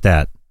and look at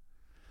that.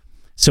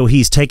 So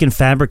he's taken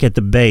fabric at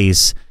the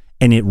base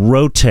and it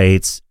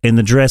rotates, and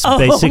the dress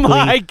basically... Oh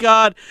my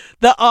God.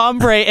 The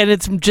ombre, and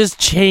it's just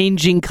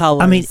changing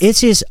colors. I mean, it's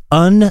just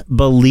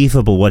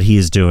unbelievable what he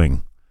is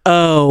doing.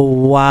 Oh,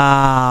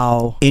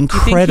 wow.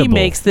 Incredible. You think he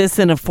makes this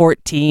in a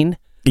 14?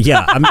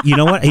 Yeah, I mean, you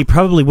know what? He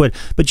probably would.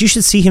 But you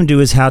should see him do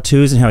his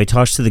how-tos and how he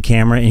talks to the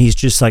camera, and he's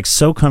just like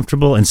so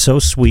comfortable and so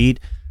sweet.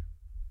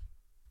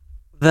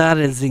 That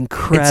is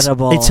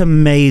incredible. It's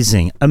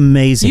amazing.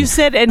 You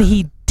said, and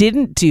he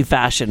didn't do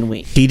Fashion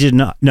Week. He did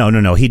not.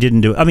 No. He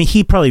didn't do it. I mean,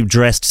 he probably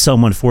dressed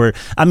someone for it.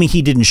 I mean,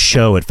 he didn't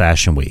show at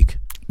Fashion Week.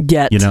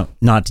 Yet.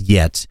 Not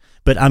yet.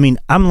 But I mean,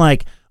 I'm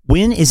like,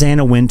 when is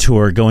Anna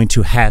Wintour going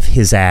to have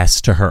his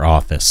ass to her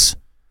office?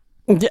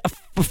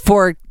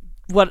 For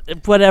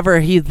whatever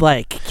he'd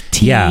like.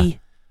 Tea. Yeah.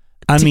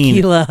 I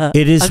tequila, mean,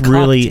 it is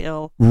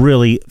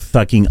really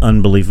fucking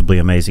unbelievably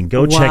amazing.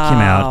 Go check him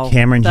out.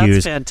 Cameron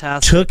Hughes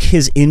fantastic. Took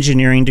his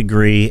engineering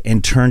degree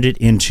and turned it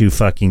into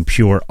fucking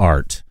pure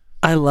art.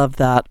 I love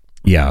that.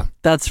 Yeah.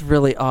 That's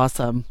really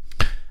awesome.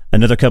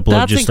 Another couple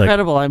That's of just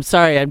incredible. I'm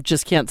sorry. I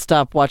just can't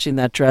stop watching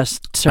that dress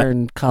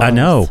turn colors. I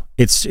know.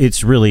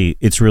 It's really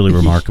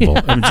remarkable.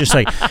 I'm just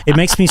like, it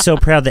makes me so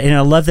proud and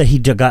I love that he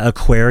got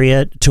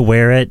Aquaria to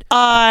wear it.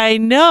 I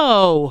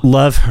know.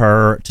 Love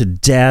her to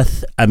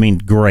death. I mean,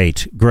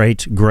 great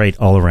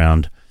all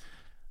around.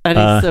 And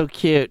he's so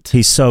cute.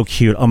 He's so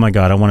cute. Oh my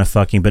God, I want to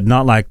fuck him, but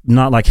not like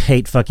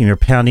hate fucking or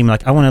pound him.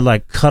 Like I want to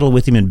like cuddle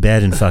with him in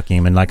bed and fuck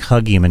him and like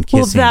hug him and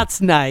kiss him. Well,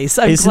 that's nice.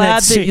 I'm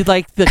glad that you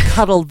like the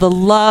cuddle, the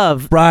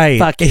love, right?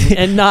 Fucking,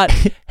 and not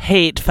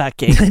hate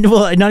fucking.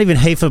 Well, not even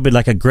hateful, but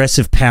like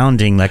aggressive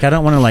pounding. Like I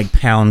don't want to like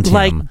pound him.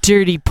 Like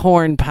dirty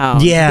porn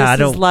pound. Yeah, I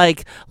don't. Is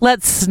like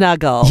let's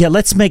snuggle. Yeah,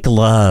 let's make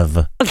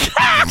love.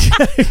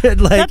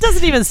 That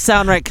doesn't even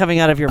sound right coming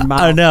out of your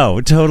mouth. I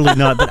know, totally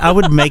not. But I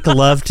would make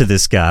love to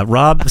this guy.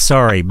 Rob,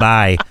 sorry,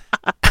 bye.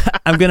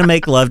 I'm going to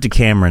make love to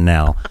Cameron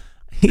now.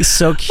 He's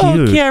so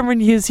cute. Oh, Cameron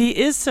Hughes, he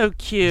is so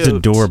cute. He's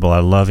adorable. I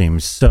love him.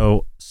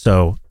 So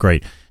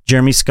great.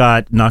 Jeremy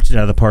Scott knocked it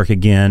out of the park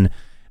again.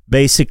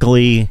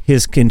 Basically,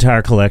 his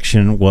entire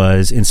collection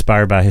was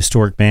inspired by a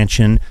historic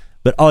mansion.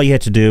 But all you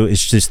had to do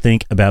is just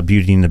think about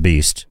Beauty and the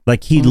Beast.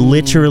 Like, he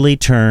literally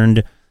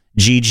turned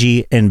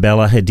Gigi and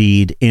Bella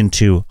Hadid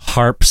into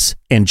harps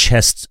and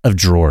chests of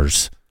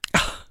drawers.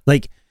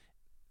 Like,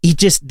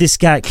 this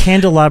guy,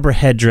 candelabra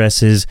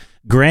headdresses,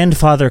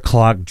 grandfather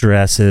clock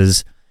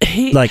dresses,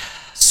 like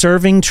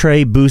serving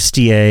tray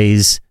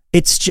bustiers.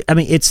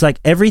 It's like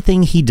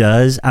everything he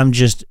does. I'm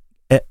just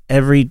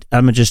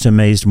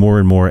amazed more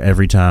and more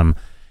every time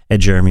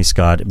at Jeremy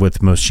Scott with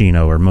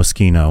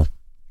Moschino.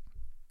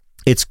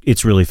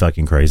 It's really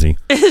fucking crazy.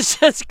 It's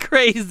just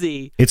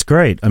crazy. It's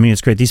great. I mean,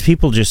 it's great. These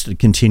people just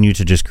continue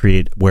to just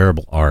create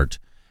wearable art.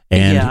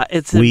 And yeah,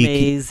 it's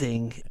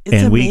amazing.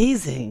 It's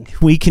amazing.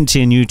 We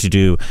continue to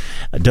do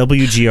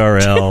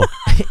WGRL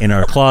in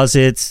our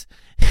closets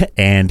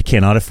and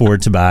cannot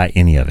afford to buy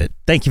any of it.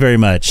 Thank you very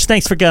much.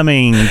 Thanks for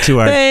coming to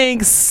our...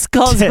 Thanks.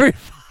 Call us every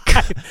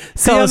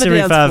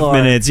 5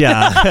 minutes.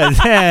 Yeah.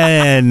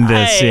 And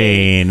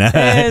scene.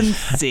 And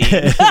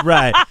scene.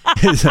 Right.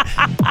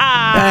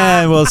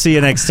 And we'll see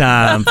you next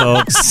time,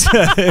 folks.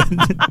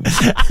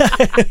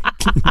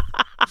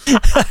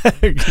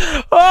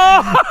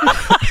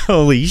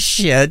 Holy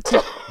shit.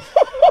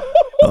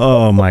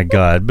 Oh my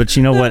God. But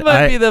you know what?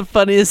 That might be the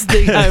funniest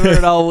thing I've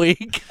heard all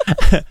week.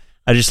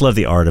 I just love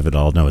the art of it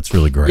all. No, it's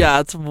really great.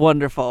 Yeah, it's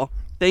wonderful.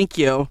 Thank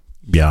you.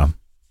 Yeah.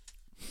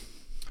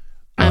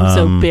 I'm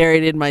so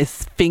buried in my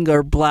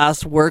finger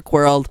blast work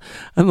world.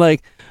 I'm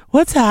like,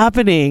 what's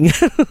happening?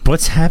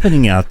 What's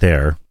happening out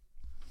there?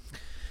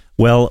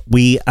 Well,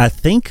 I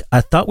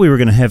thought we were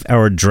going to have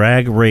our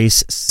drag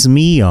race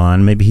Smee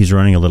on. Maybe he's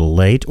running a little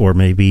late, or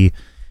maybe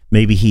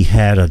he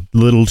had a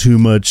little too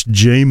much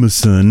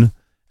Jameson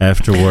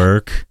after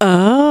work.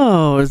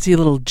 Oh, is he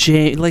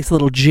he likes a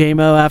little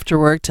JMO after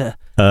work to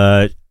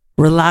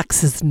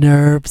relax his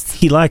nerves?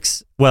 He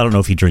likes, well, I don't know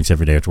if he drinks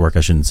every day after work.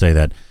 I shouldn't say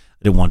that.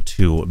 I didn't want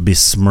to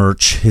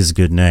besmirch his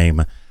good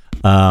name.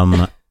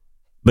 But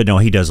no,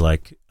 he does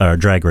like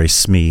drag race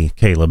Smee,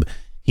 Caleb.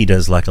 He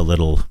does like a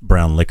little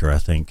brown liquor, I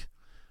think.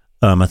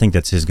 I think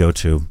that's his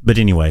go-to. But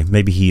anyway,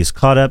 maybe he is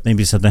caught up.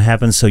 Maybe something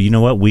happens. So you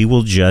know what? We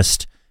will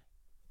just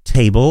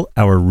table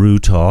our Rue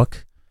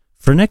Talk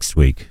for next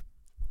week.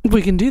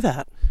 We can do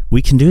that.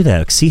 We can do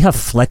that. See how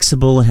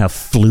flexible and how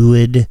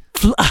fluid.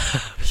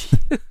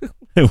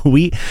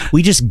 We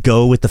just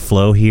go with the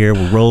flow here.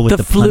 We'll roll with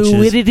the punches. The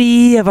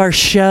fluidity of our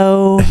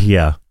show.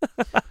 Yeah.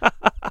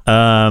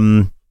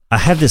 I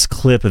have this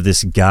clip of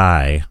this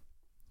guy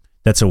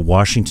that's a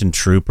Washington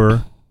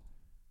trooper.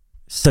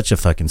 Such a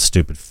fucking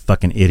stupid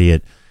fucking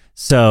idiot.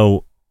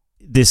 So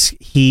his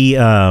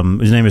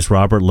name is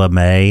Robert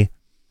LeMay.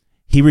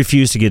 He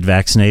refused to get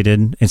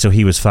vaccinated, and so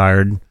he was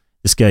fired.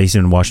 This guy, he's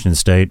in Washington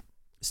State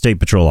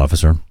Patrol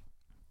officer.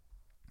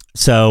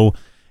 So,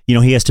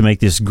 he has to make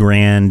this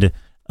grand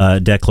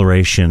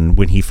declaration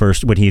when he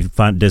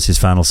does his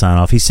final sign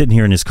off. He's sitting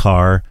here in his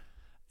car,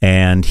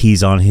 and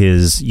he's on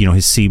his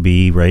his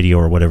CB radio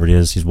or whatever it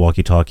is, his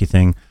walkie-talkie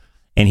thing,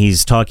 and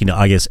he's talking to,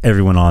 I guess,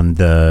 everyone on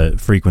the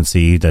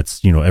frequency.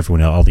 That's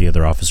everyone, all the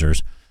other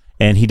officers,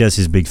 and he does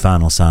his big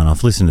final sign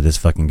off. Listen to this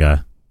fucking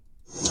guy.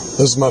 This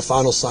is my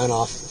final sign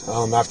off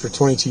after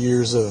 22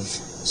 years of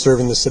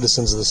serving the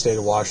citizens of the state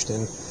of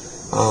Washington,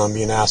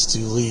 being asked to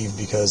leave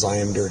because I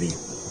am dirty.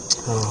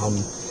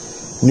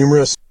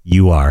 Numerous.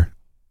 You are.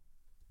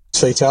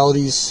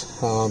 fatalities,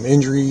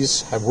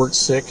 injuries. I've worked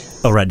sick.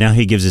 Oh, right now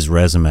he gives his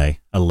resume.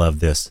 I love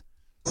this.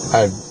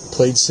 I've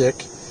played sick.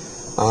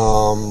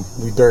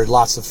 We buried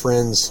lots of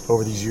friends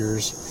over these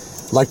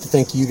years. I'd like to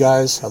thank you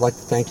guys. I'd like to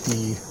thank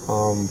the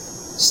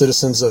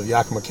citizens of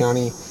Yakima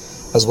County,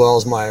 as well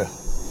as my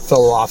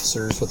fellow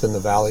officers within the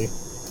Valley.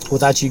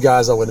 Without you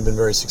guys, I wouldn't have been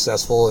very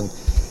successful, and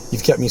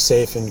you've kept me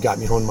safe and got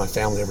me home to my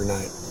family every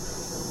night.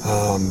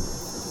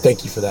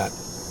 Thank you for that.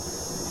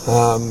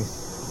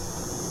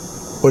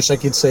 Wish I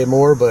could say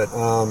more, but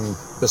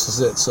this is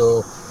it.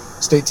 So,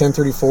 State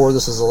 1034,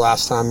 this is the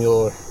last time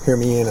you'll hear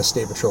me in a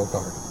State Patrol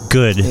car.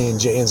 Good. And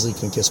Jay Inslee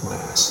can kiss my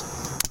ass.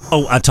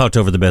 Oh, I talked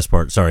over the best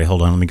part. Sorry,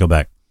 hold on. Let me go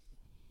back.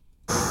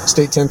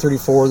 State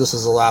 1034, this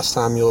is the last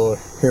time you'll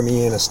hear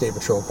me in a State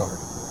Patrol car.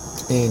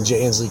 And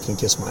Jay Inslee can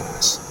kiss my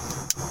ass.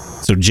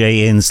 So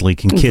Jay Inslee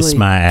can kiss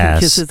my ass.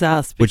 Kiss his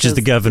ass. Which is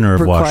the governor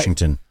of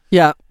Washington.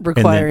 Yeah,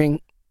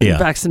 requiring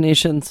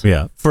vaccinations.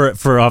 Yeah,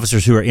 for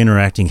officers who are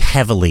interacting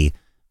heavily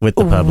with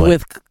the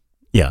public.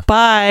 Yeah.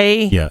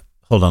 Bye. Yeah.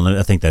 Hold on.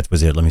 I think that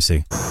was it. Let me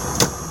see.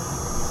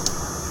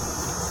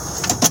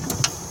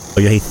 Oh,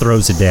 yeah, he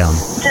throws it down.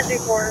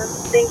 1034,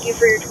 thank you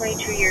for your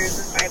 22 years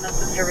and 5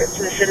 months of service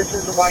to the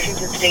citizens of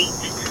Washington State.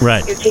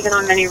 Right. You've taken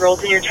on many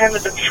roles in your time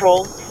with the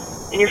patrol.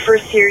 In your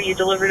first year, you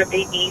delivered a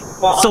baby.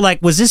 So,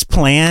 like, was this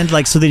planned?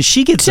 Like, so then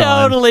she gets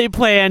totally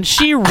planned.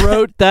 She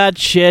wrote that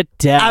shit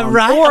down.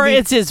 Right? Or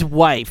it's his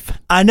wife.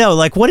 I know.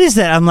 Like, what is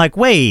that? I'm like,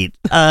 wait,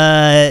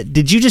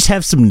 did you just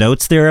have some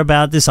notes there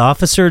about this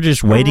officer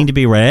just waiting to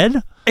be read?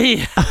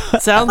 Yeah,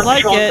 sounds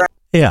like it.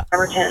 Yeah.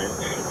 Number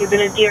 10, you've been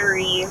a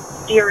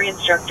DRE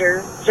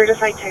instructor,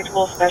 certified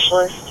technical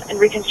specialist, and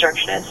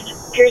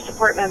reconstructionist, peer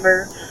support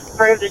member,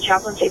 part of the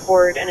chaplaincy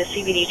board, and a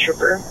CVD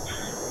trooper.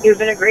 You've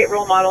been a great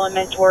role model and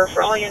mentor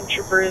for all young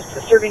troopers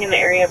serving in the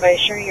area by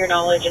sharing your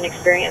knowledge and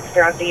experience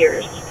throughout the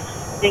years.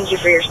 Thank you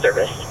for your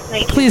service.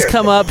 Please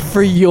come up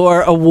for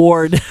your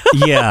award.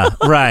 Yeah,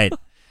 right.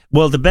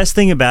 Well, the best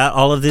thing about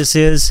all of this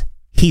is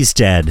he's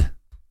dead.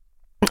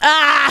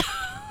 Ah!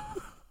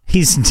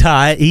 He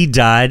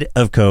died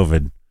of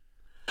COVID.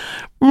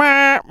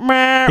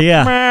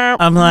 Yeah.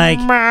 I'm like,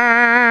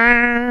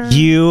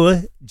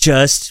 you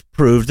just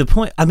proved the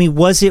point. I mean,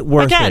 was it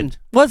worth it?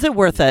 Was it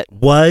worth it?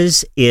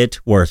 Was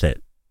it worth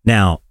it?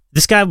 Now,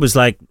 this guy was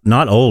like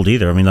not old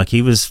either. I mean, like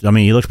he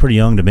looked pretty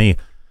young to me.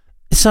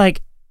 It's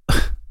like,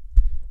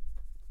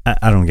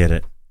 I don't get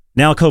it.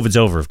 Now COVID's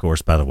over, of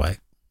course, by the way.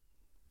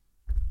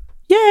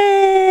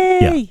 Yay!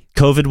 Yeah.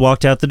 COVID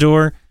walked out the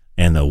door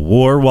and the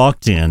war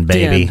walked in,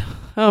 baby. Dan.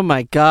 Oh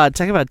my God.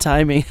 Talk about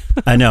timing.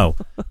 I know,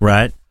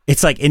 right?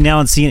 It's like, and now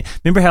on CNN,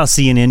 remember how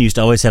CNN used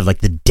to always have like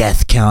the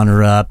death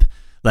counter up?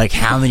 Like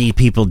how many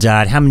people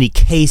died, how many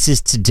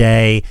cases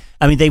today.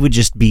 I mean, they would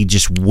just be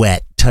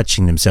wet,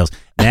 touching themselves.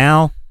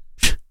 Now,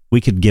 we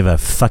could give a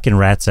fucking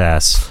rat's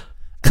ass.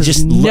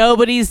 Because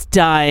nobody's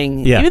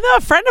dying. Yeah. Even though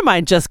a friend of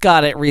mine just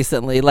got it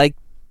recently, like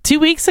 2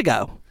 weeks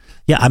ago.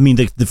 Yeah, I mean,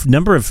 the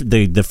number of,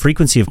 the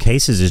frequency of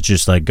cases is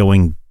just like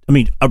going, I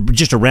mean,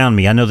 just around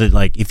me. I know that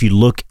like if you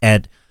look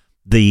at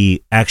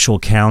the actual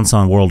counts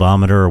on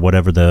Worldometer or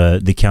whatever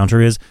the counter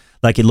is,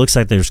 like it looks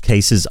like there's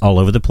cases all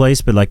over the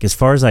place, but like as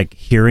far as like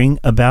hearing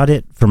about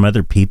it from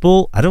other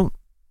people, I don't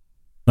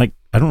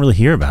really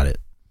hear about it.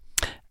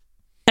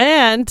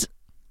 And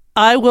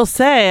I will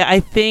say, I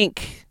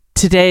think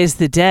today's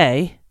the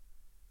day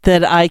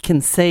that I can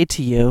say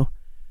to you,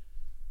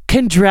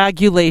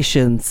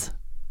 congratulations,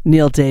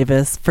 Neil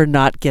Davis, for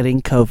not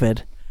getting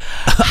COVID.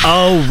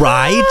 Oh,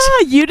 right.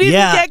 You didn't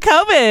get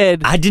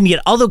COVID. I didn't get,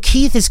 although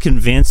Keith is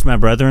convinced, my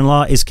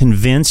brother-in-law is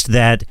convinced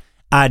that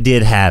I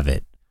did have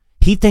it.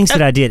 He thinks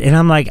that I did. And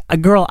I'm like,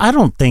 girl, I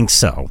don't think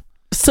so.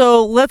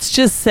 So let's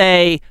just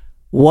say,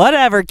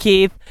 whatever,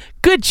 Keith.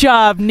 Good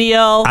job,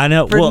 Neil. I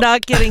know. For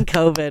not getting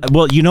COVID.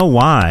 Well, you know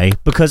why?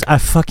 Because I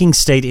fucking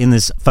stayed in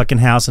this fucking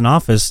house and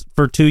office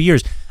for 2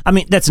 years. I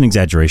mean, that's an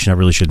exaggeration. I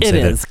really shouldn't say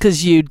that. It is,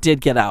 because you did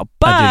get out.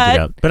 But I did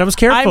get out. But I was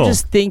careful. I'm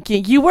just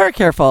thinking, you were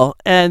careful.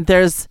 And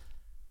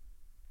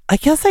I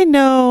guess I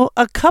know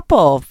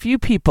few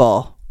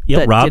people.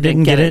 Yep, Rob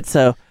didn't get it.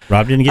 So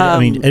Rob didn't get it. I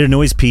mean, it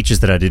annoys Peaches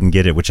that I didn't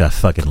get it, which I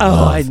fucking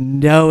love. Oh, I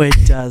know it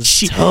does.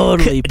 She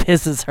totally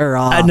pisses her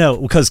off. I know,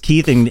 because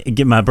Keith and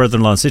my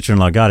brother-in-law and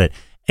sister-in-law got it.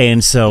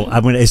 And so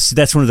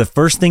that's one of the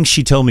first things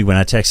she told me when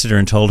I texted her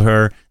and told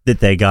her that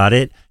they got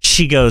it.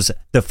 She goes,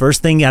 the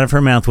first thing out of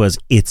her mouth was,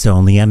 "It's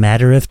only a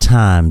matter of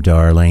time,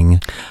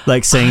 darling."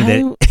 Like saying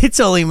that it's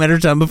only a matter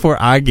of time before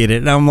I get it.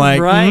 And I'm like,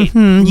 right.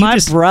 My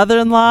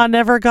brother-in-law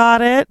never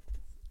got it.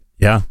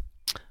 Yeah.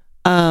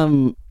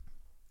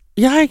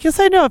 Yeah, I guess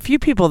I know a few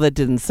people that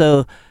didn't.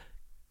 So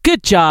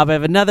good job. I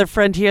have another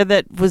friend here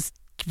that was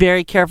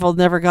very careful,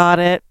 never got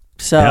it.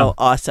 So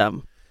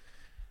awesome.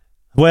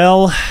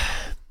 Well,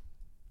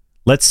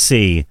 let's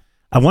see.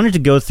 I wanted to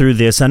go through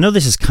this. I know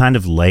this is kind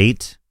of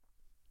late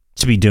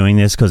to be doing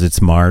this because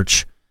it's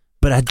March,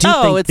 but I do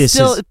think this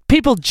is...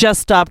 People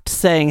just stopped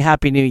saying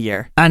Happy New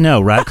Year. I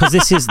know, right? Because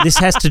this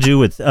has to do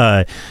with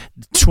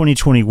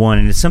 2021,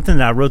 and it's something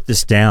that I wrote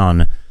this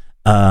down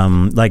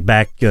like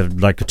back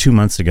like 2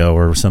 months ago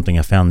or something,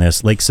 I found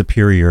this. Lake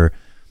Superior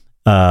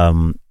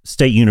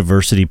State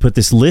University put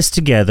this list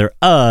together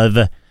of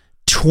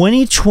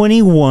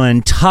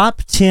 2021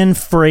 top 10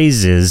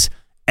 phrases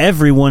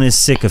everyone is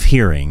sick of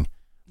hearing.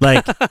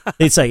 Like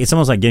it's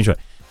almost like game show.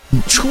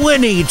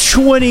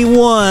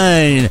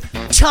 2021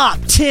 top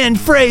 10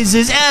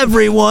 phrases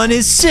everyone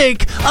is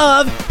sick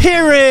of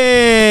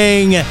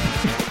hearing.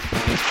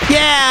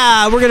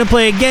 Yeah, we're gonna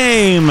play a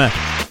game,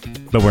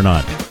 but we're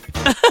not.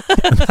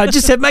 I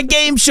just had my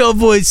game show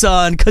voice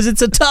on because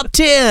it's a top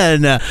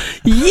 10.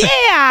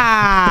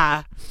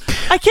 Yeah.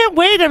 I can't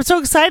wait. I'm so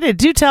excited.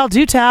 Do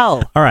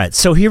tell. All right,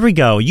 so here we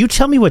go. You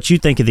tell me what you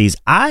think of these.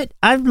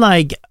 I'm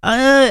like,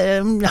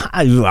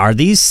 are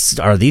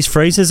these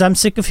phrases I'm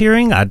sick of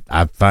hearing?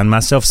 I find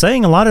myself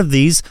saying a lot of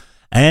these,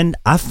 and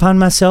I find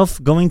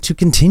myself going to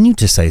continue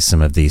to say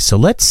some of these. So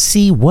let's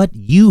see what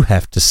you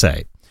have to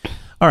say.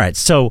 All right,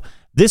 so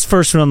this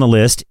first one on the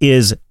list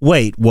is,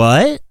 wait,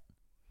 what?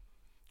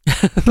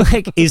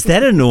 Like, is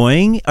that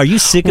annoying? Are you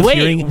sick of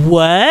hearing?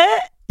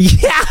 What?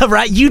 Yeah,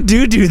 right. You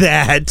do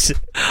that.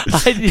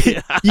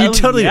 You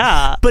totally.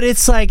 Yeah. But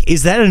it's like,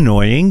 is that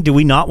annoying? Do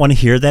we not want to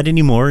hear that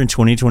anymore in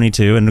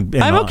 2022? And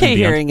I'm okay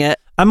hearing it.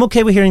 I'm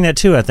okay with hearing that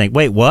too. I think.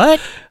 Wait, what?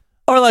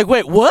 Or like,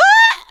 wait, what?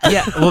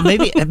 Yeah. Well,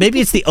 maybe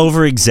it's the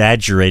over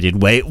exaggerated.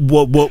 Wait,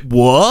 what?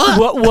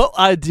 What?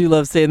 I do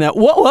love saying that.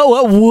 What?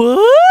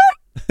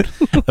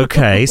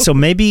 Okay, so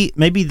maybe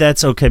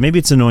that's okay. Maybe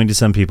it's annoying to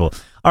some people.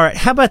 All right,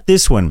 how about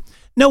this one?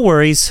 No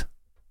worries.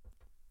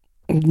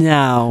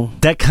 No.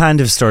 That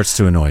kind of starts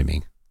to annoy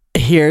me.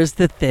 Here's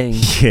the thing.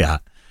 Yeah.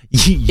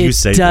 You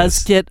say it does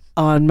this. get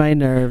on my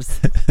nerves.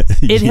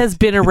 It has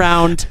been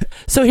around.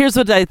 So here's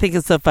what I think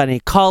is so funny.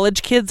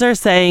 College kids are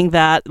saying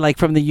that, like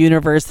from the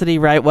university,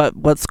 right?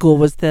 What school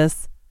was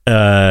this?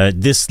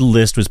 This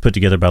list was put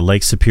together by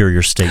Lake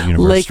Superior State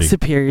University. Lake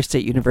Superior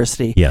State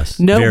University. Yes.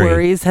 No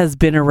Worries has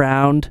been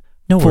around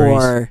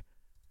for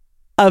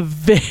a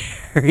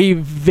very,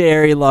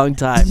 very long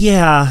time.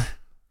 Yeah,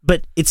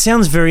 but it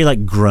sounds very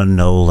like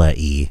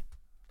granola-y.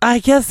 I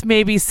guess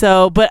maybe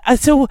so, but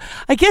so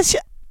I guess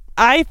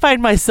I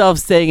find myself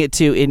saying it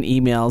too in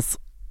emails.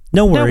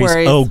 No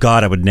worries. Oh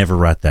God, I would never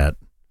write that.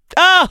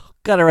 Oh,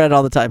 gotta write it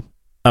all the time.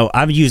 Oh,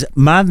 I've used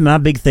my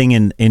big thing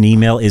in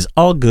email is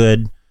all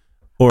good.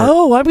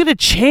 I'm going to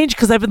change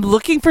because I've been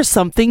looking for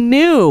something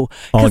new.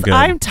 Because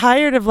I'm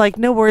tired of like,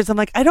 no worries. I'm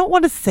like, I don't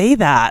want to say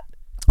that.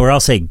 Or I'll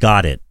say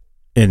got it.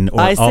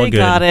 I say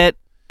got it.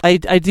 I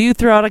do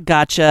throw out a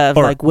gotcha of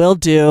like, will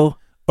do.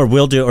 Or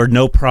will do, or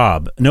no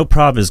prob. No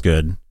prob is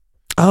good.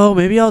 Oh,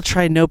 maybe I'll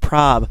try no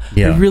prob.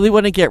 Yeah. I really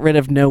want to get rid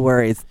of no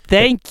worries.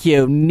 Thank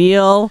you,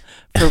 Neil,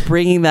 for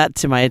bringing that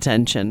to my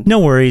attention. No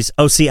worries.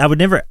 Oh, see, I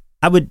don't know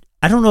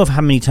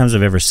how many times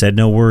I've ever said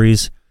no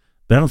worries.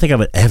 But I don't think I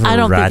would ever write that down. I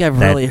don't think I've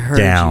really heard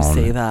you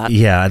say that.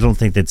 Yeah, I don't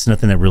think that's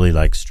nothing that really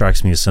like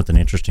strikes me as something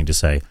interesting to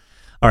say.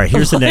 All right,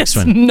 here's the next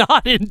one.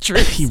 Not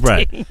interesting.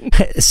 Right.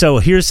 So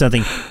here's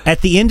something. At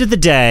the end of the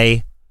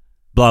day,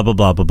 blah, blah,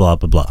 blah, blah, blah,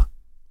 blah, blah.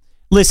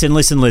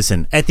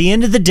 Listen. At the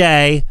end of the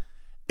day,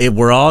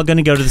 we're all going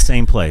to go to the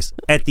same place.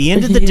 At the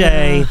end of the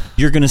day,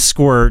 you're going to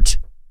squirt.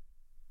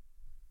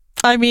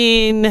 I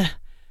mean,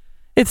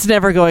 it's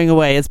never going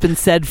away. It's been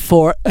said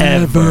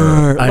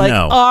forever. I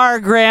know.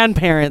 Our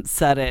grandparents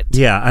said it.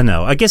 Yeah, I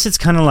know. I guess it's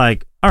kind of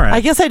like, all right. I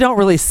guess I don't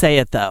really say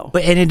it, though.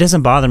 And it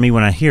doesn't bother me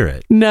when I hear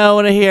it. No,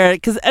 when I hear it.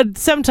 Because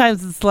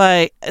sometimes it's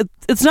like,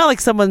 it's not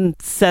like someone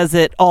says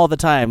it all the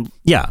time.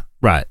 Yeah,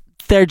 right.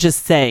 They're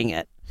just saying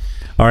it.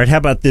 All right, how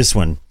about this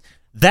one?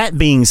 That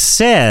being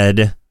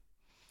said...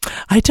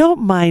 I don't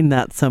mind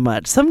that so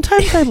much.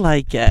 Sometimes I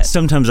like it.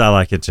 Sometimes I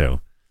like it,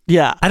 too.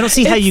 Yeah. I don't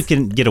see how you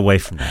can get away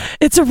from that.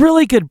 It's a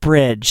really good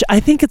bridge. I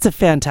think it's a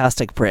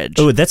fantastic bridge.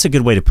 Oh, that's a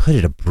good way to put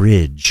it, a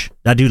bridge.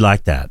 I do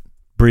like that.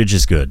 Bridge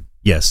is good.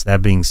 Yes,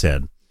 that being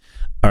said.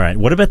 All right,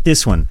 what about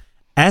this one?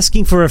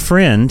 Asking for a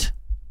friend.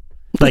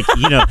 Like,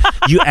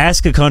 you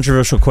ask a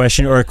controversial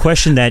question or a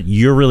question that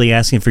you're really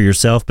asking for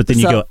yourself, but then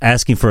you go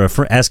asking for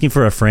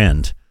a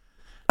friend.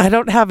 I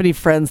don't have any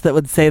friends that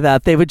would say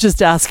that. They would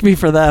just ask me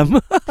for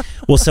them.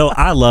 Well, so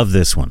I love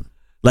this one.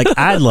 Like,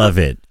 I love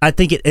it. I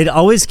think it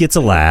always gets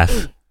a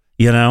laugh,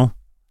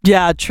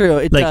 Yeah, true.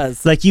 It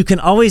does. Like, you can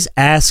always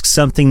ask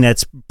something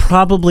that's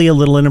probably a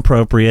little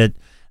inappropriate,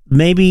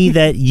 maybe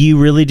that you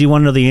really do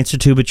want to know the answer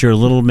to, but you're a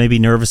little maybe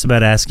nervous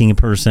about asking a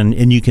person,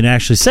 and you can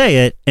actually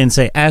say it and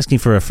say, asking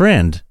for a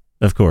friend,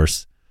 of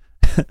course.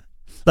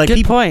 Like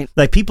Good point.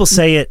 Like, people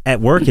say it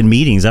at work in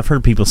meetings. I've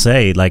heard people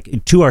say,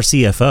 like, to our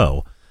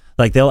CFO,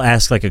 like, they'll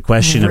ask, like, a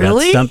question about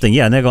something.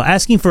 Yeah, and they'll go,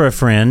 asking for a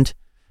friend.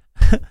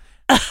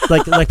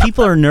 like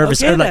people are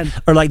nervous, okay,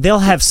 or like they'll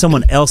have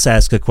someone else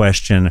ask a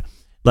question,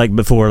 like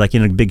before, like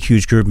in a big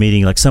huge group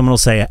meeting, like someone will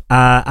say,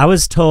 I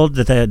was told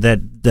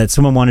that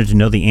someone wanted to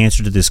know the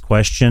answer to this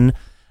question,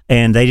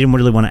 and they didn't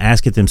really want to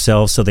ask it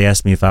themselves, so they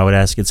asked me if I would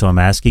ask it, so I'm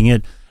asking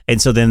it.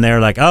 And so then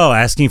they're like, oh,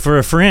 asking for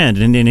a friend,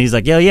 and then he's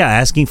like, yeah,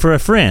 asking for a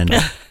friend.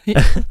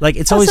 Like,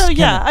 it's always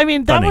I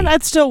mean, that funny. one,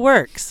 that still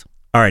works.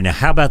 All right, now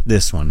how about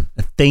this one?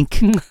 I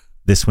think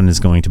this one is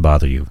going to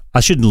bother you.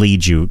 I shouldn't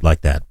lead you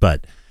like that,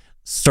 but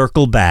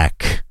circle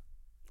back.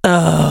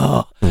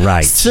 Oh,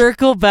 right.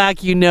 Circle back,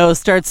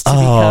 starts to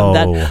become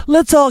that.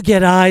 Let's all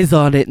get eyes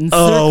on it and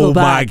circle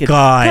back. Oh, my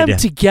God. Come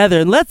together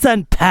and let's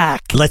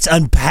unpack.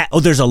 Oh,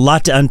 there's a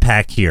lot to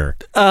unpack here.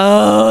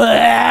 Oh,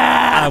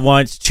 I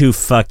want to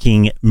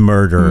fucking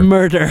murder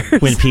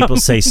when people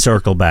say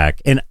circle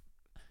back. And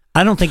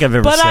I don't think I've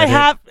ever said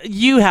it. But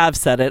you have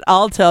said it.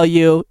 I'll tell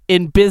you,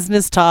 in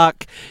business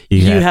talk,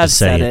 you have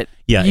said it.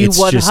 Yeah, you it's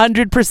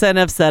 100%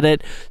 have said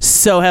it.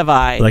 So have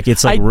I.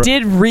 I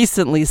did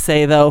recently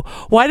say, though,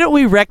 why don't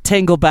we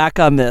rectangle back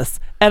on this?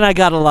 And I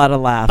got a lot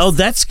of laughs. Oh,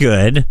 that's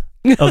good.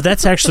 Oh,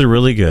 that's actually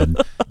really good.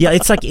 Yeah,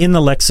 it's like in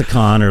the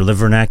lexicon or the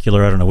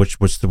vernacular. I don't know which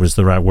was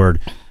the right word,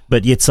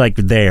 but it's like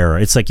there.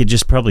 It's like it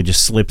just probably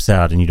just slips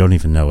out and you don't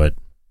even know it.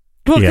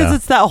 Well, because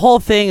it's that whole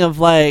thing of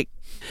like,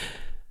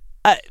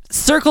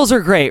 circles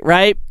are great,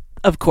 right?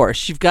 Of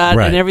course, you've got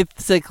and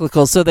everything's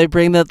cyclical. So they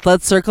bring that.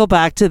 Let's circle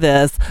back to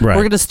this. Right.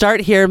 We're going to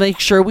start here. Make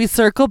sure we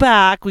circle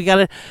back. We got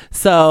to.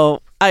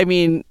 So I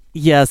mean,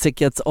 yes, it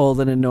gets old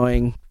and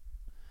annoying.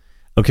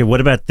 Okay,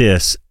 what about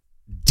this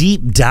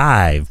deep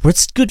dive?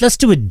 What's good? Let's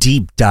do a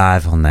deep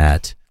dive on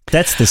that.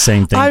 That's the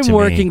same thing. I'm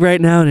working right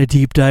now in a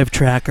deep dive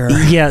tracker.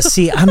 Yeah,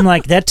 see, I'm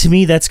like that. To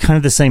me, that's kind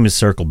of the same as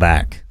circle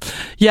back.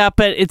 Yeah,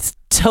 but it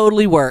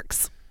totally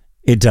works.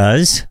 It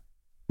does.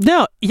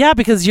 No, yeah,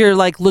 because you're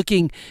like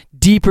looking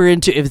deeper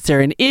into is there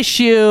an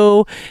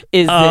issue?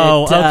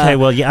 Okay.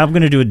 Well, yeah, I'm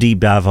going to do a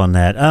deep dive on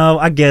that. Oh,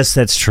 I guess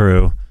that's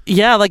true.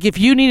 Yeah, like if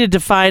you needed to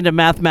find a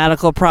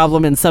mathematical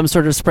problem in some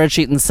sort of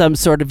spreadsheet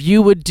and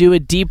you would do a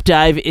deep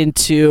dive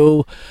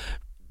into.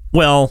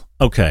 Well,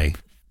 okay.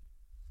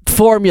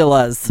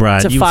 Formulas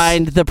to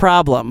find the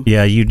problem.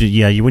 Yeah, you do.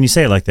 Yeah, when you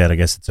say it like that, I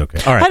guess it's okay.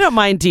 All right. I don't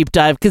mind deep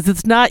dive because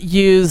it's not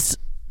used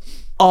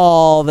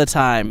all the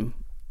time.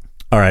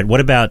 All right.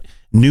 What about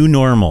new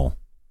normal?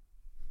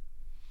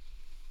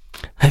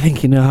 I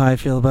think you know how I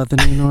feel about the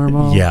new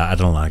normal. Yeah, I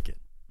don't like it.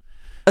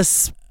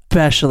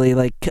 Especially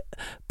like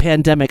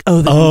pandemic.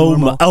 Oh, the new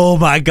normal. Oh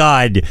my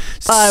God.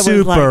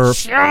 Super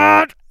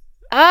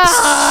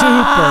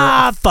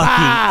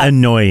fucking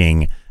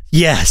annoying.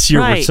 Yes,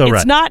 you're so right.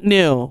 It's not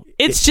new.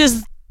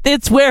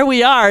 It's where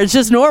we are. It's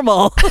just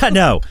normal. I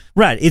know.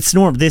 Right. It's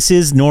normal. This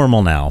is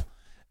normal now.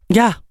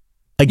 Yeah.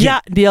 Again, yeah,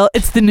 Neil,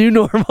 it's the new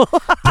normal.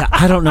 Yeah,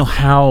 I don't know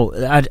how.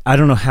 I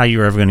don't know how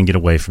you're ever going to get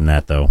away from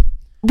that, though.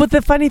 But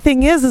the funny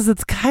thing is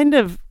it's kind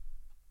of.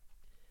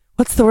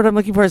 What's the word I'm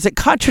looking for? Is it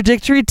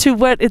contradictory to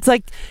what it's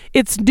like?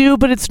 It's new,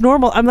 but it's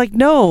normal. I'm like,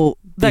 no,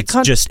 it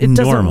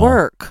doesn't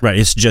work. Right.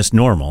 It's just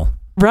normal.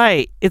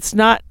 Right. It's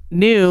not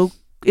new.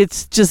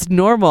 It's just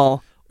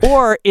normal,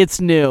 or it's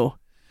new.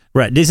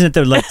 Right. Isn't it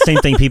the same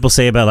thing people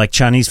say about like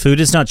Chinese food?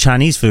 It's not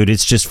Chinese food.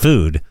 It's just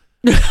food.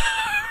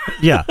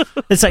 Yeah.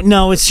 It's like,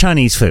 no, it's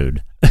Chinese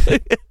food.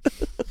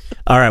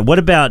 All right. What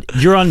about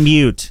you're on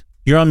mute?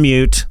 You're on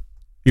mute.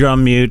 You're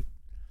on mute.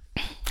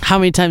 How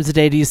many times a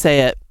day do you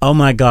say it? Oh,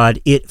 my God.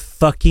 It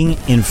fucking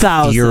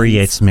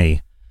infuriates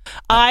me.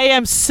 I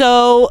am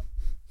so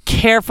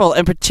careful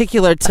in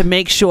particular to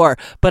make sure.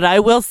 But I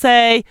will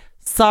say,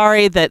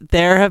 sorry that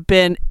there have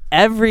been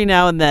every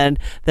now and then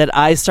that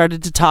I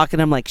started to talk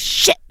and I'm like,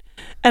 shit.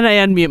 And I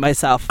unmute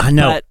myself. I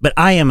know. But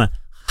I am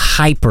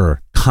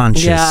hyper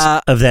conscious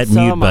of that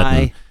mute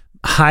button.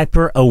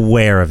 Hyper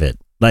aware of it.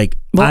 Like,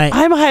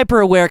 I'm hyper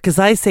aware because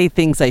I say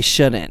things I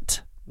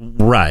shouldn't.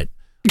 Right.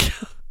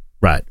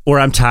 Right. Or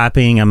I'm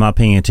typing, I'm not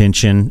paying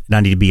attention, and I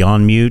need to be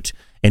on mute.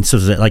 And so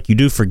that, like, you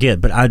do forget,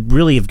 but I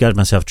really have got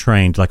myself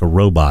trained like a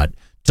robot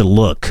to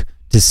look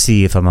to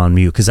see if I'm on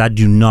mute, because I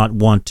do not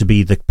want to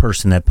be the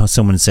person that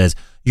someone says,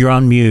 you're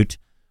on mute.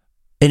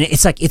 And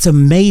it's like, it's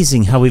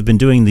amazing how we've been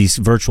doing these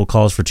virtual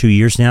calls for 2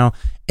 years now.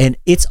 And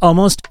it's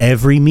almost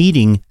every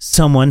meeting,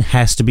 someone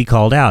has to be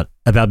called out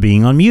about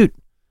being on mute.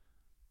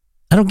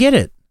 I don't get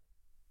it.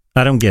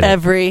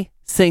 Every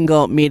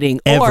single meeting.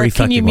 Every or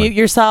can you mute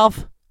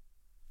yourself?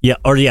 Yeah.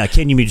 Or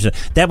can you mute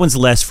yourself? That one's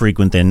less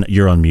frequent than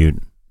you're on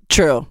mute.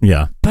 True.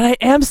 Yeah. But I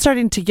am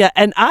starting to get,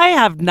 and I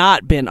have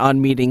not been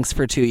on meetings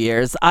for 2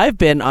 years. I've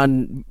been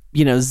on,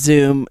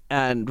 Zoom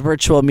and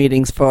virtual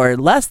meetings for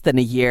less than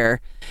a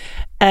year.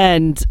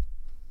 And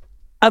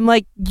I'm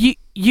like, you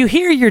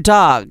hear your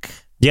dog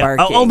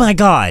barking. Oh my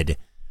God.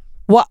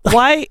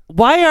 Why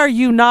are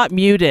you not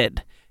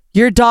muted?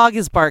 Your dog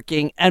is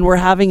barking and we're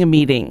having a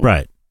meeting.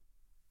 Right.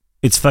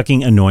 It's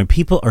fucking annoying.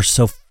 People are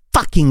so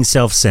fucking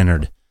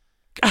self-centered.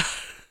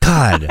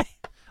 God.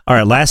 All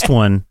right, last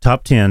one,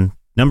 top 10,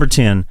 number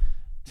 10,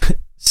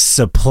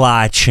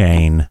 supply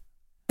chain.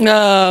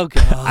 Oh,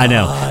 God. I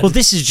know. Well,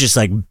 this is just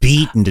like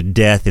beaten to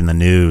death in the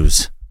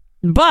news.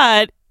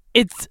 But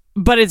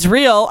it's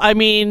real. I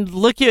mean,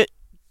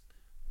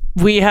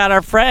 we had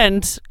our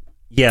friend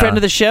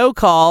of the show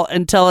call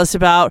and tell us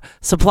about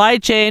supply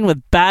chain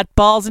with bat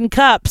balls and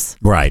cups.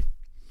 Right.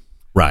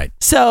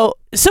 So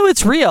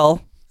it's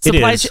real.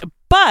 Supply chain.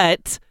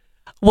 But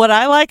what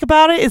I like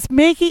about it is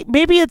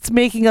maybe it's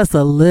making us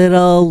a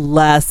little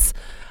less.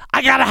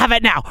 I gotta have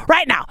it now,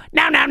 right now,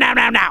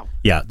 now.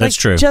 Yeah, that's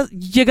true.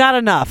 You got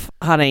enough,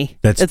 honey.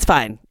 It's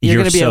fine. You're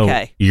gonna be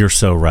okay. You're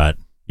so right.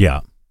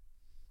 Yeah.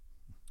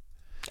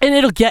 And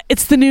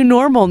it's the new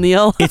normal,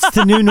 Neil. It's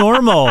the new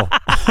normal.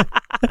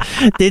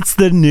 It's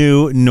the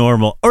new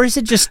normal. Or is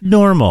it just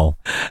normal?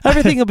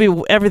 Everything will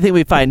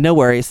be fine. No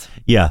worries.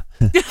 Yeah.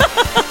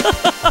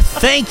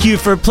 Thank you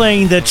for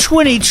playing the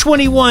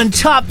 2021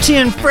 Top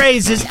 10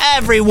 Phrases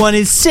Everyone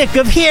is Sick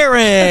of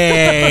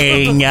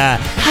Hearing. Yeah.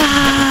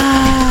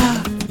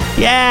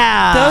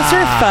 Those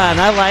are fun.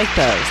 I like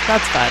those.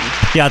 That's fun.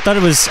 Yeah, I thought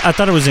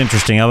it was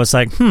interesting. I was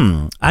like,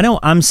 I know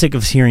I'm sick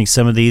of hearing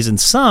some of these, and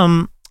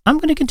some I'm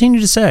going to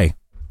continue to say.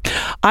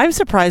 I'm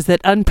surprised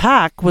that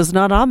Unpack was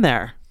not on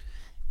there.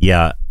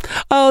 Yeah.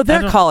 Oh,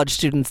 they're college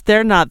students.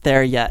 They're not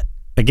there yet.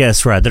 I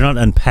guess, right. They're not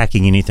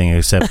unpacking anything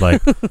except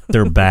like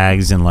their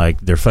bags and like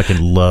their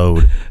fucking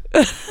load.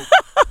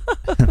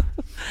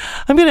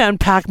 I'm going to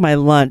unpack my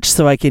lunch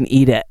so I can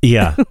eat it.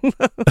 Yeah.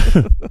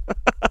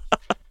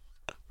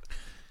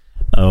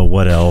 Oh,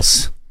 what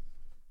else?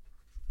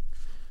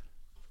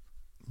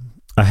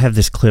 I have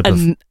this clip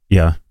of...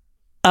 Yeah.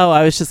 Oh,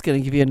 I was just going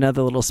to give you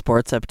another little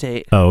sports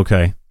update. Oh,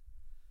 okay.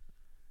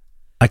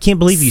 I can't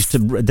believe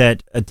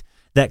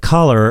that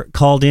caller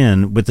called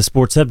in with the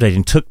sports update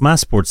and took my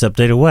sports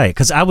update away,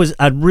 because I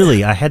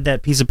had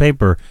that piece of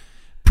paper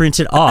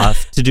printed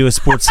off to do a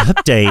sports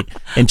update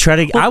and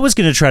I was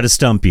going to try to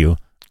stump you.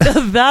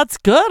 That's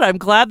good. I'm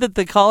glad that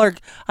the caller.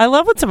 I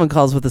love when someone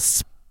calls with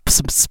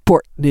some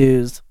sport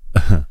news.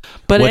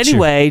 But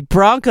anyway,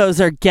 Broncos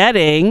are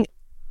getting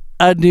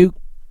a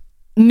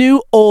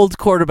new old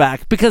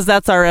quarterback, because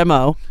that's our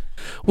MO.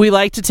 We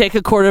like to take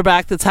a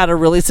quarterback that's had a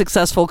really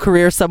successful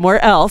career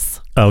somewhere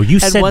else. Oh, you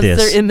said this. And once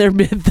they're in their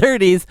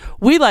mid-30s,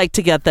 we like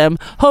to get them,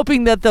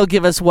 hoping that they'll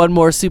give us one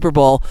more Super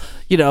Bowl,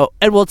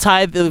 and we'll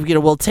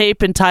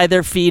tape and tie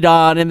their feet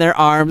on and their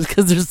arms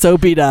because they're so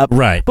beat up.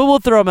 Right. But we'll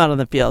throw them out on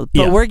the field.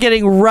 But we're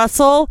getting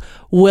Russell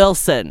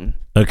Wilson.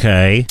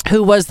 Okay.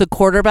 Who was the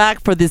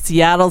quarterback for the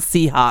Seattle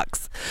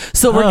Seahawks.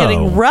 So we're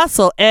getting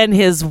Russell, and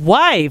his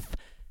wife,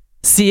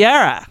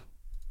 Sierra,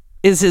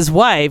 is his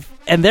wife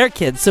and their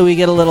kids. So we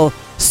get a little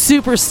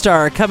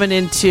superstar coming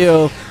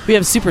into... We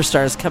have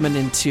superstars coming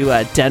into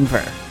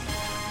Denver.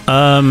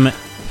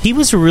 He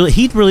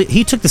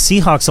took the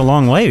Seahawks a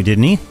long way,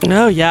 didn't he?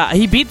 Oh, yeah.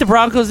 He beat the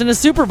Broncos in a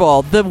Super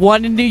Bowl. The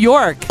one in New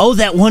York. Oh,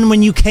 that one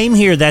when you came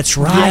here. That's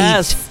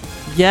right.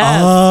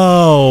 Yes.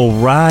 Oh,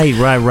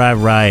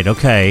 right.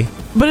 Okay.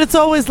 But it's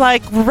always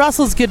like,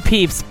 Russell's good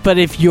peeps, but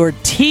if your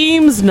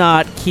team's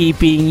not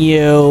keeping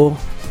you,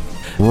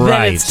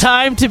 then it's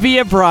time to be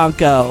a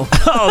Bronco.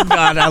 Oh,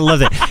 God, I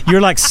love it.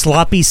 You're like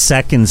sloppy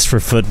seconds for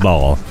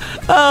football.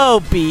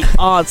 Oh, be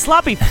on.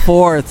 Sloppy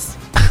fourths.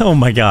 Oh,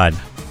 my God.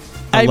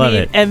 I love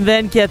it. And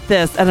then get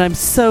this, and I'm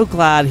so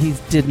glad he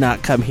did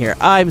not come here.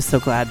 I'm so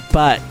glad.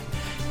 But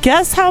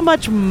guess how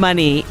much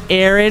money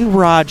Aaron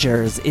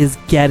Rodgers is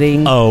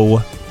getting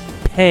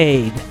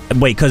paid?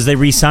 Wait, because they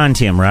re-signed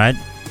him, right?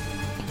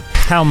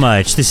 How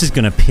much? This is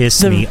going to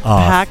piss me off.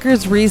 The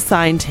Packers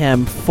re-signed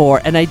him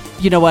for, and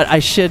you know what? I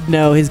should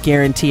know his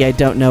guarantee. I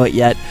don't know it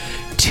yet.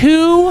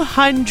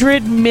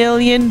 $200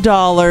 million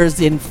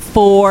in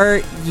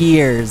 4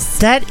 years.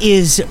 That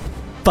is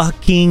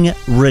fucking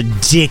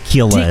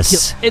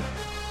ridiculous. It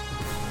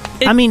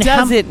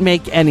doesn't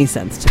make any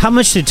sense to me. How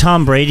much did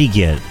Tom Brady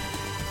get?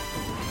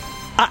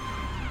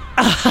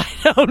 I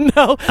don't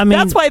know.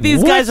 That's why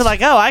these guys are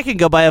like, I can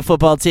go buy a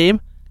football team.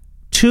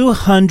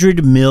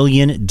 $200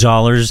 million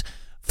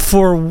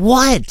for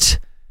what?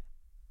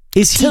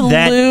 Is he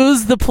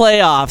lose the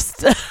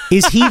playoffs?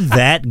 Is he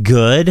that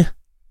good?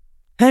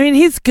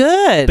 He's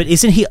good. But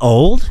isn't he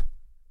old?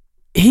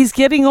 He's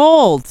getting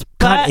old.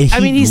 God, but,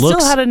 he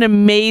still had an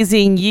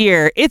amazing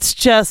year. It's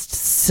just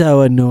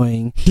so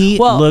annoying. He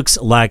looks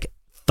like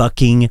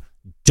fucking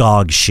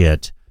dog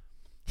shit.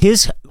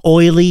 His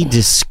oily,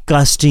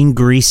 disgusting,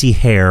 greasy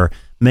hair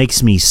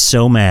makes me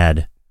so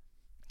mad.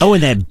 Oh,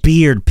 and that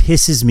beard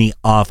pisses me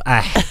off.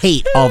 I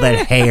hate all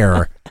that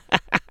hair.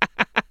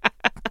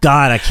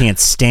 God, I can't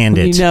stand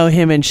it.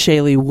 Him and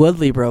Shailene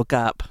Woodley broke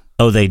up.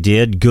 Oh, they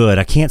did? Good.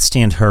 I can't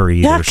stand her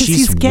either. Yeah, 'cause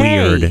he's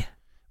gay. Weird.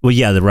 Well,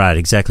 yeah, right,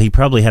 exactly. He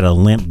probably had a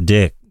limp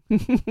dick.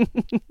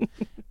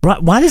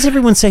 Why does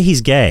everyone say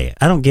he's gay?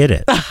 I don't get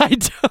it. I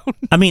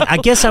don't know. I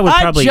guess I would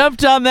probably... I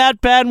jumped on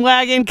that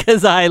bandwagon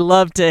because I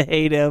love to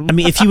hate him.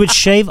 If you would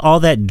shave all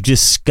that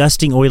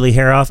disgusting oily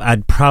hair off,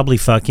 I'd probably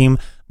fuck him,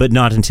 but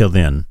not until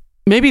then.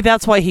 Maybe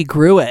that's why he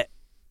grew it.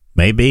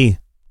 Maybe.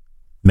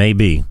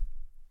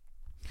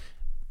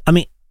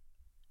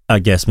 I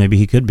guess maybe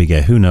he could be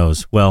gay. Who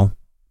knows? Well,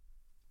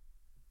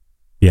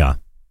 yeah.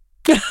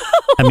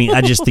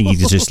 I just think he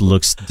just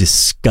looks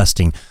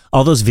disgusting.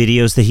 All those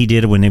videos that he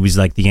did when it was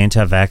like the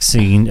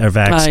anti-vaccine or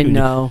vaccine, I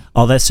know.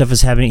 All that stuff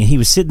was happening. And he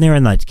was sitting there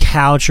on the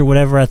couch or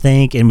whatever, I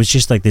think, and it was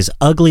just like this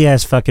ugly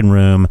ass fucking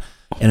room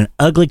and an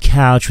ugly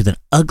couch with an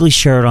ugly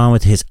shirt on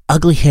with his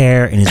ugly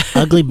hair and his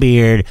ugly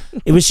beard.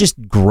 It was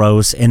just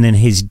gross. And then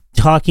he's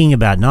talking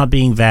about not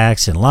being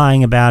vaxxed and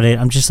lying about it.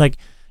 I'm just like,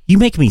 you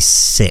make me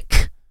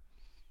sick.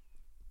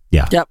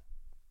 Yeah. Yep.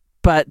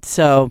 But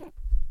so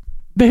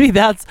maybe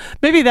that's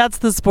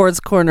the sports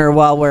corner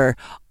while we're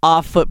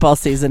off football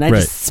season. I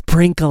just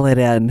sprinkle it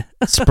in.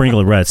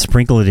 Sprinkle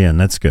it in.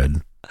 That's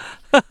good.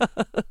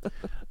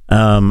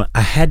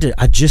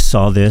 I just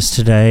saw this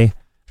today.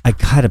 I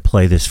gotta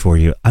play this for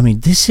you. I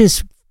mean,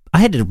 I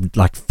had to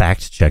like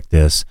fact check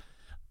this.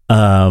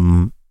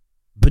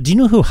 But do you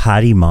know who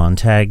Heidi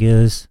Montag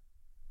is?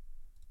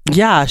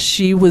 Yeah,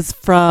 she was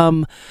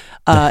from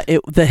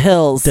The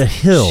Hills. The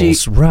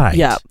Hills, right.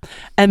 Yeah.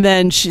 And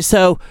then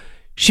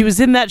she was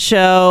in that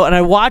show, and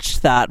I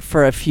watched that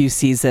for a few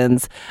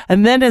seasons.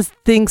 And then as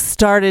things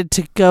started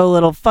to go a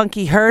little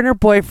funky, her and her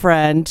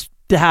boyfriend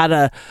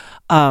had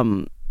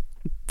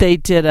they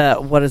did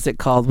what is it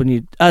called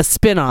a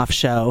spin-off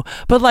show.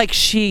 But like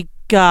she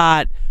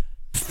got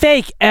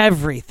fake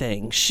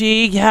everything.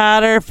 She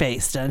had her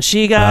face done.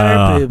 She got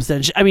her boobs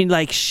done. I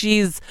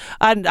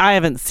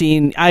haven't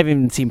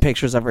even seen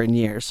pictures of her in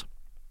years.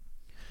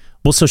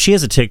 Well, so she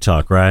has a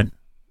TikTok, right?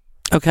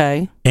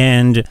 Okay.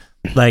 And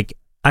like,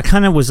 I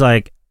kind of was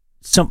like,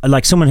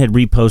 someone had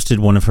reposted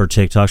one of her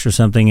TikToks or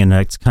something, and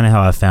that's kind of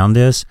how I found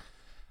this.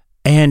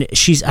 And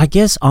she's, I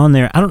guess, on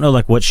there. I don't know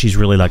like what she's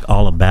really like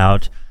all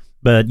about,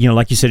 but you know,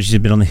 like you said, she's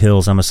been on The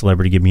Hills. I'm a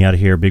Celebrity. Get me out of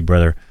here, Big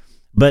Brother.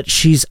 But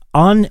she's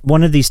on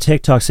one of these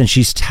TikToks and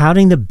she's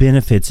touting the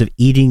benefits of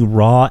eating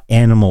raw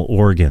animal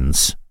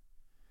organs.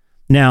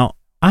 Now,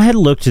 I had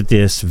looked at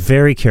this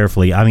very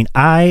carefully. I mean,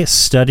 I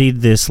studied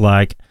this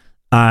like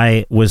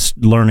I was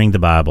learning the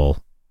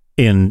Bible.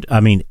 And I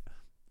mean,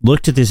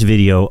 looked at this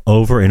video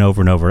over and over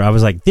and over. I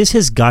was like, this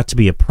has got to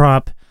be a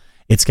prop.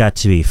 It's got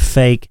to be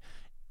fake.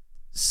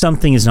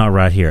 Something is not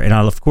right here. And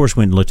I, of course,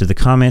 went and looked at the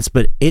comments,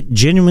 but it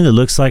genuinely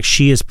looks like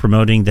she is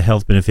promoting the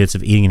health benefits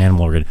of eating an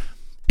animal organ.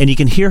 And you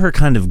can hear her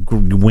kind of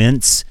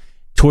wince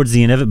towards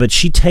the end of it, but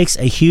she takes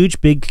a huge,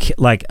 big,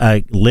 like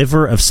a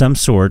liver of some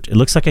sort. It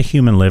looks like a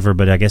human liver,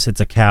 but I guess it's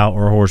a cow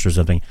or a horse or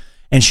something.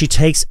 And she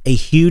takes a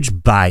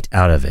huge bite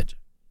out of it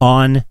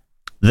on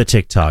the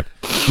TikTok.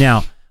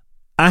 Now,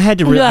 I had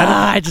to...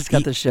 I just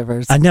got the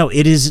shivers. I know.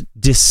 It is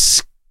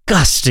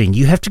disgusting.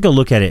 You have to go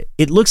look at it.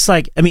 It looks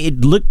like... I mean,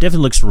 definitely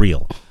looks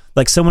real.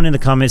 Like someone in the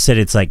comments said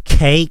it's like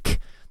cake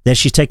that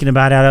she's taking a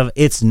bite out of.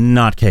 It's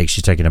not cake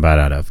she's taking a bite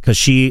out of because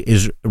she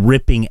is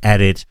ripping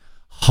at it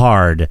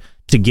hard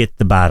to get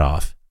the bite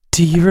off.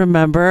 Do you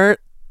remember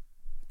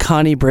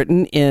Connie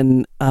Britton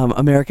in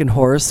American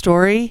Horror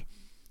Story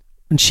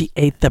when she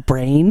ate the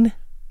brain?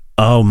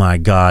 Oh my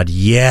God,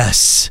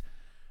 yes.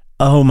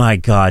 Oh my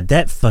God,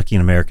 that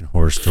fucking American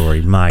Horror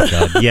Story. My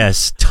God,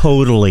 yes,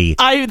 totally.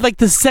 I like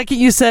the second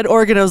you said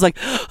organ, I was like,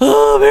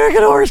 oh,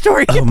 American Horror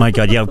Story. Oh my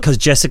God, yeah, because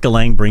Jessica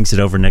Lange brings it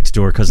over next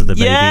door because of the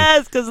baby.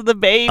 Yes, because of the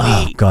baby.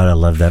 Oh God, I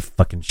love that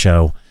fucking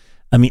show.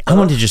 I mean, I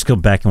wanted to just go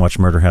back and watch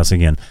Murder House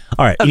again.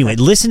 All right, anyway,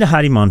 listen to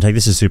Heidi Montag.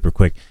 This is super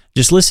quick.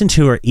 Just listen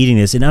to her eating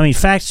this. And I mean,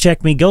 fact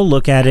check me. Go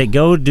look at it.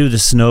 Go do the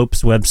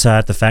Snopes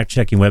website, the fact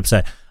checking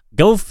website.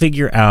 Go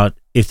figure out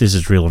if this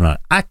is real or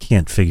not. I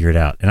can't figure it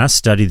out. And I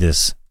study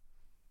this.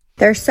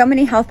 There's so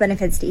many health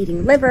benefits to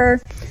eating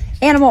liver,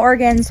 animal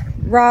organs,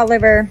 raw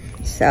liver.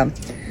 So,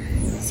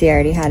 see, I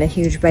already had a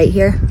huge bite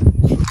here.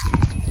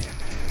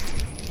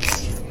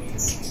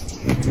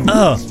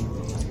 Oh.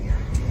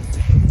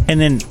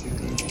 And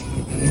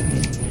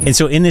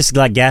so in this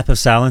like gap of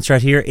silence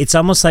right here, it's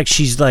almost like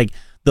she's like,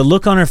 the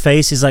look on her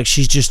face is like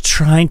she's just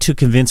trying to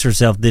convince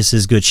herself this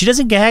is good. She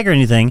doesn't gag or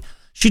anything.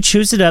 She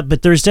chews it up,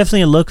 but there's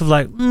definitely a look of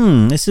like,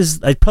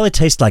 it probably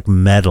tastes like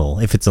metal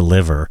if it's a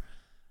liver.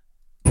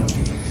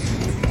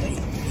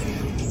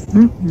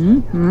 You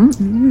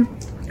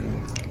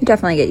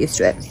definitely get used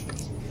to it.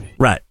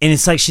 Right. And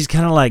it's like she's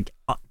kind of like,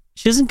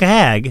 she doesn't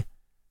gag,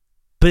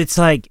 but it's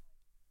like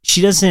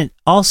she doesn't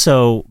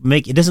also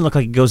it doesn't look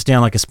like it goes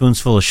down like a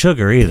spoonful of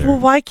sugar either. Well,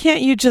 why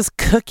can't you just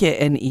cook it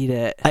and eat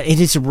it?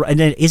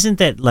 Isn't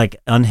that like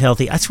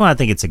unhealthy? That's why I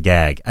think it's a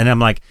gag. And I'm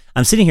like,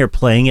 I'm sitting here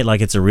playing it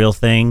like it's a real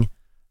thing.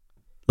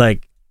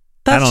 Like,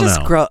 that's I don't just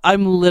know. gross.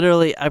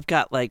 I've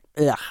got like,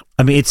 ugh.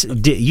 I mean,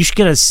 you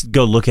should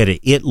go look at it.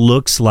 It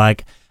looks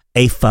like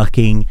a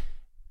fucking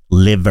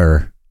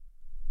liver.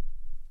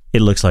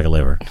 It looks like a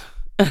liver.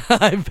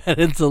 I bet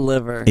it's a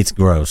liver. It's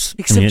gross.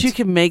 Except you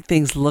can make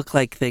things look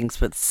like things,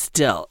 but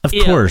still. Of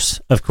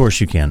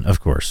course you can. Of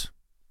course.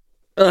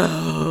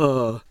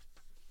 Oh,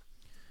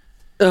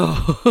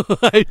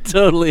 I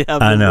totally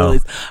have. I know.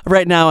 Willies.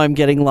 Right now, I'm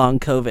getting long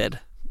COVID.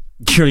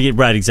 You're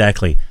right,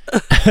 exactly.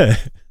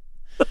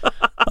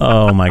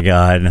 Oh my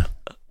God.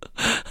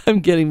 I'm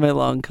getting my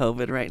long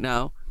COVID right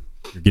now.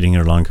 You're getting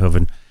your long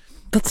COVID.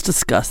 That's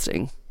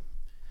disgusting.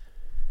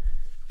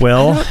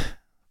 Well,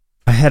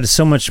 I had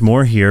so much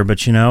more here,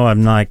 but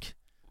I'm like,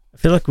 I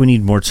feel like we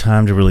need more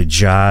time to really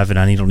jive, and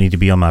I don't need to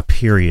be on my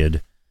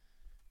period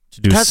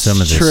to do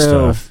some of this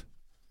stuff.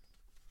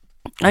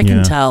 I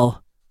can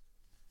tell.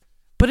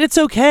 But it's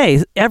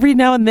okay. Every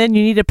now and then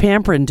you need a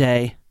pampering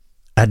day.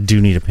 I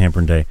do need a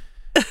pampering day.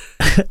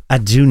 I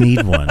do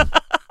need one.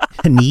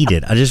 I need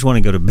it. I just want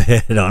to go to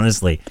bed,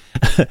 honestly.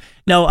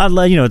 No, I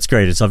love, it's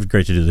great. It's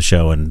great to do the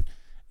show, and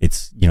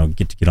it's,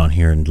 get to get on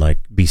here and like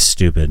be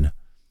stupid.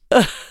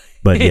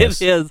 But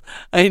yes. It is.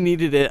 I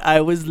needed it.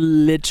 I was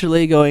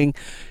literally going,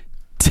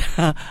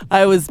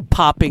 I was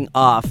popping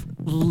off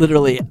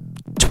literally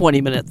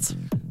 20 minutes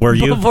Were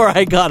you? before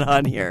I got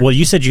on here. Well,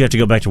 you said you have to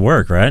go back to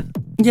work, right?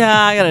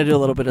 Yeah, I got to do a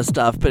little bit of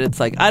stuff, but it's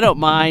like, I don't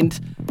mind.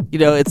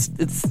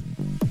 It's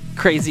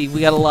crazy.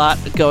 We got a lot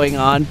going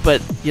on,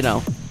 but,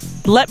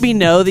 let me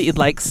know that you'd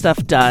like stuff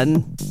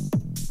done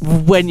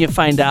when you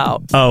find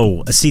out.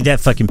 Oh, see, that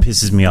fucking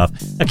pisses me off.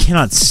 I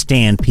cannot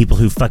stand people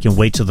who fucking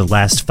wait till the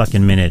last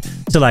fucking minute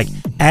to, like,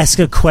 ask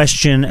a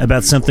question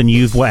about something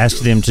you've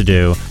asked them to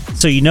do.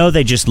 So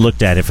they just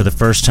looked at it for the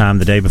first time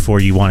the day before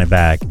you want it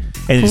back.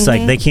 And it's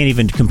like they can't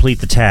even complete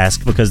the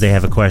task because they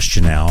have a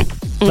question now.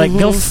 Like,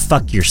 go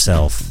fuck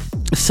yourself.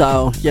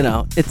 So,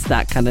 it's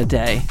that kind of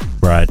day.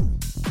 Right.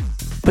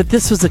 But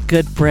this was a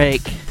good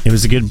break. It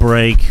was a good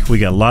break. We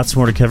got lots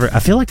more to cover. I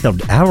feel like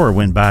the hour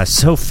went by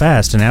so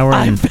fast. An hour.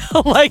 I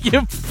felt like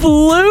it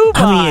flew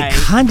by. I mean, it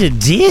kind of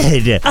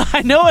did.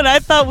 I know, and I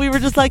thought we were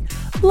just like,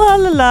 la,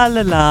 la, la,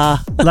 la, la.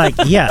 Like,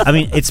 yeah, I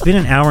mean, it's been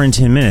an hour and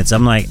 10 minutes.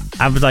 I'm like,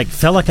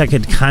 felt like I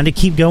could kind of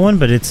keep going,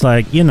 but it's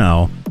like, we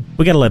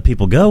got to let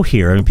people go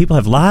here. I mean, people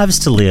have lives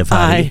to live.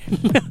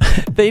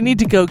 They need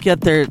to go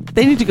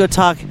they need to go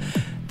talk.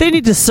 They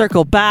need to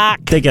circle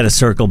back. They got to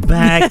circle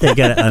back. They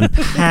got to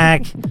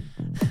unpack.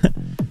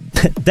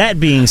 That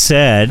being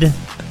said,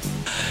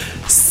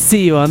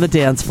 see you on the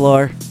dance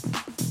floor.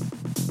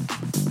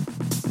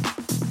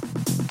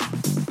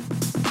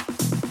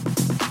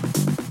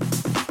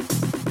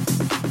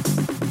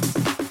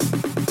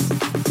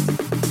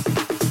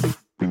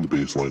 Bring the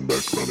bass line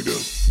back around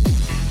again.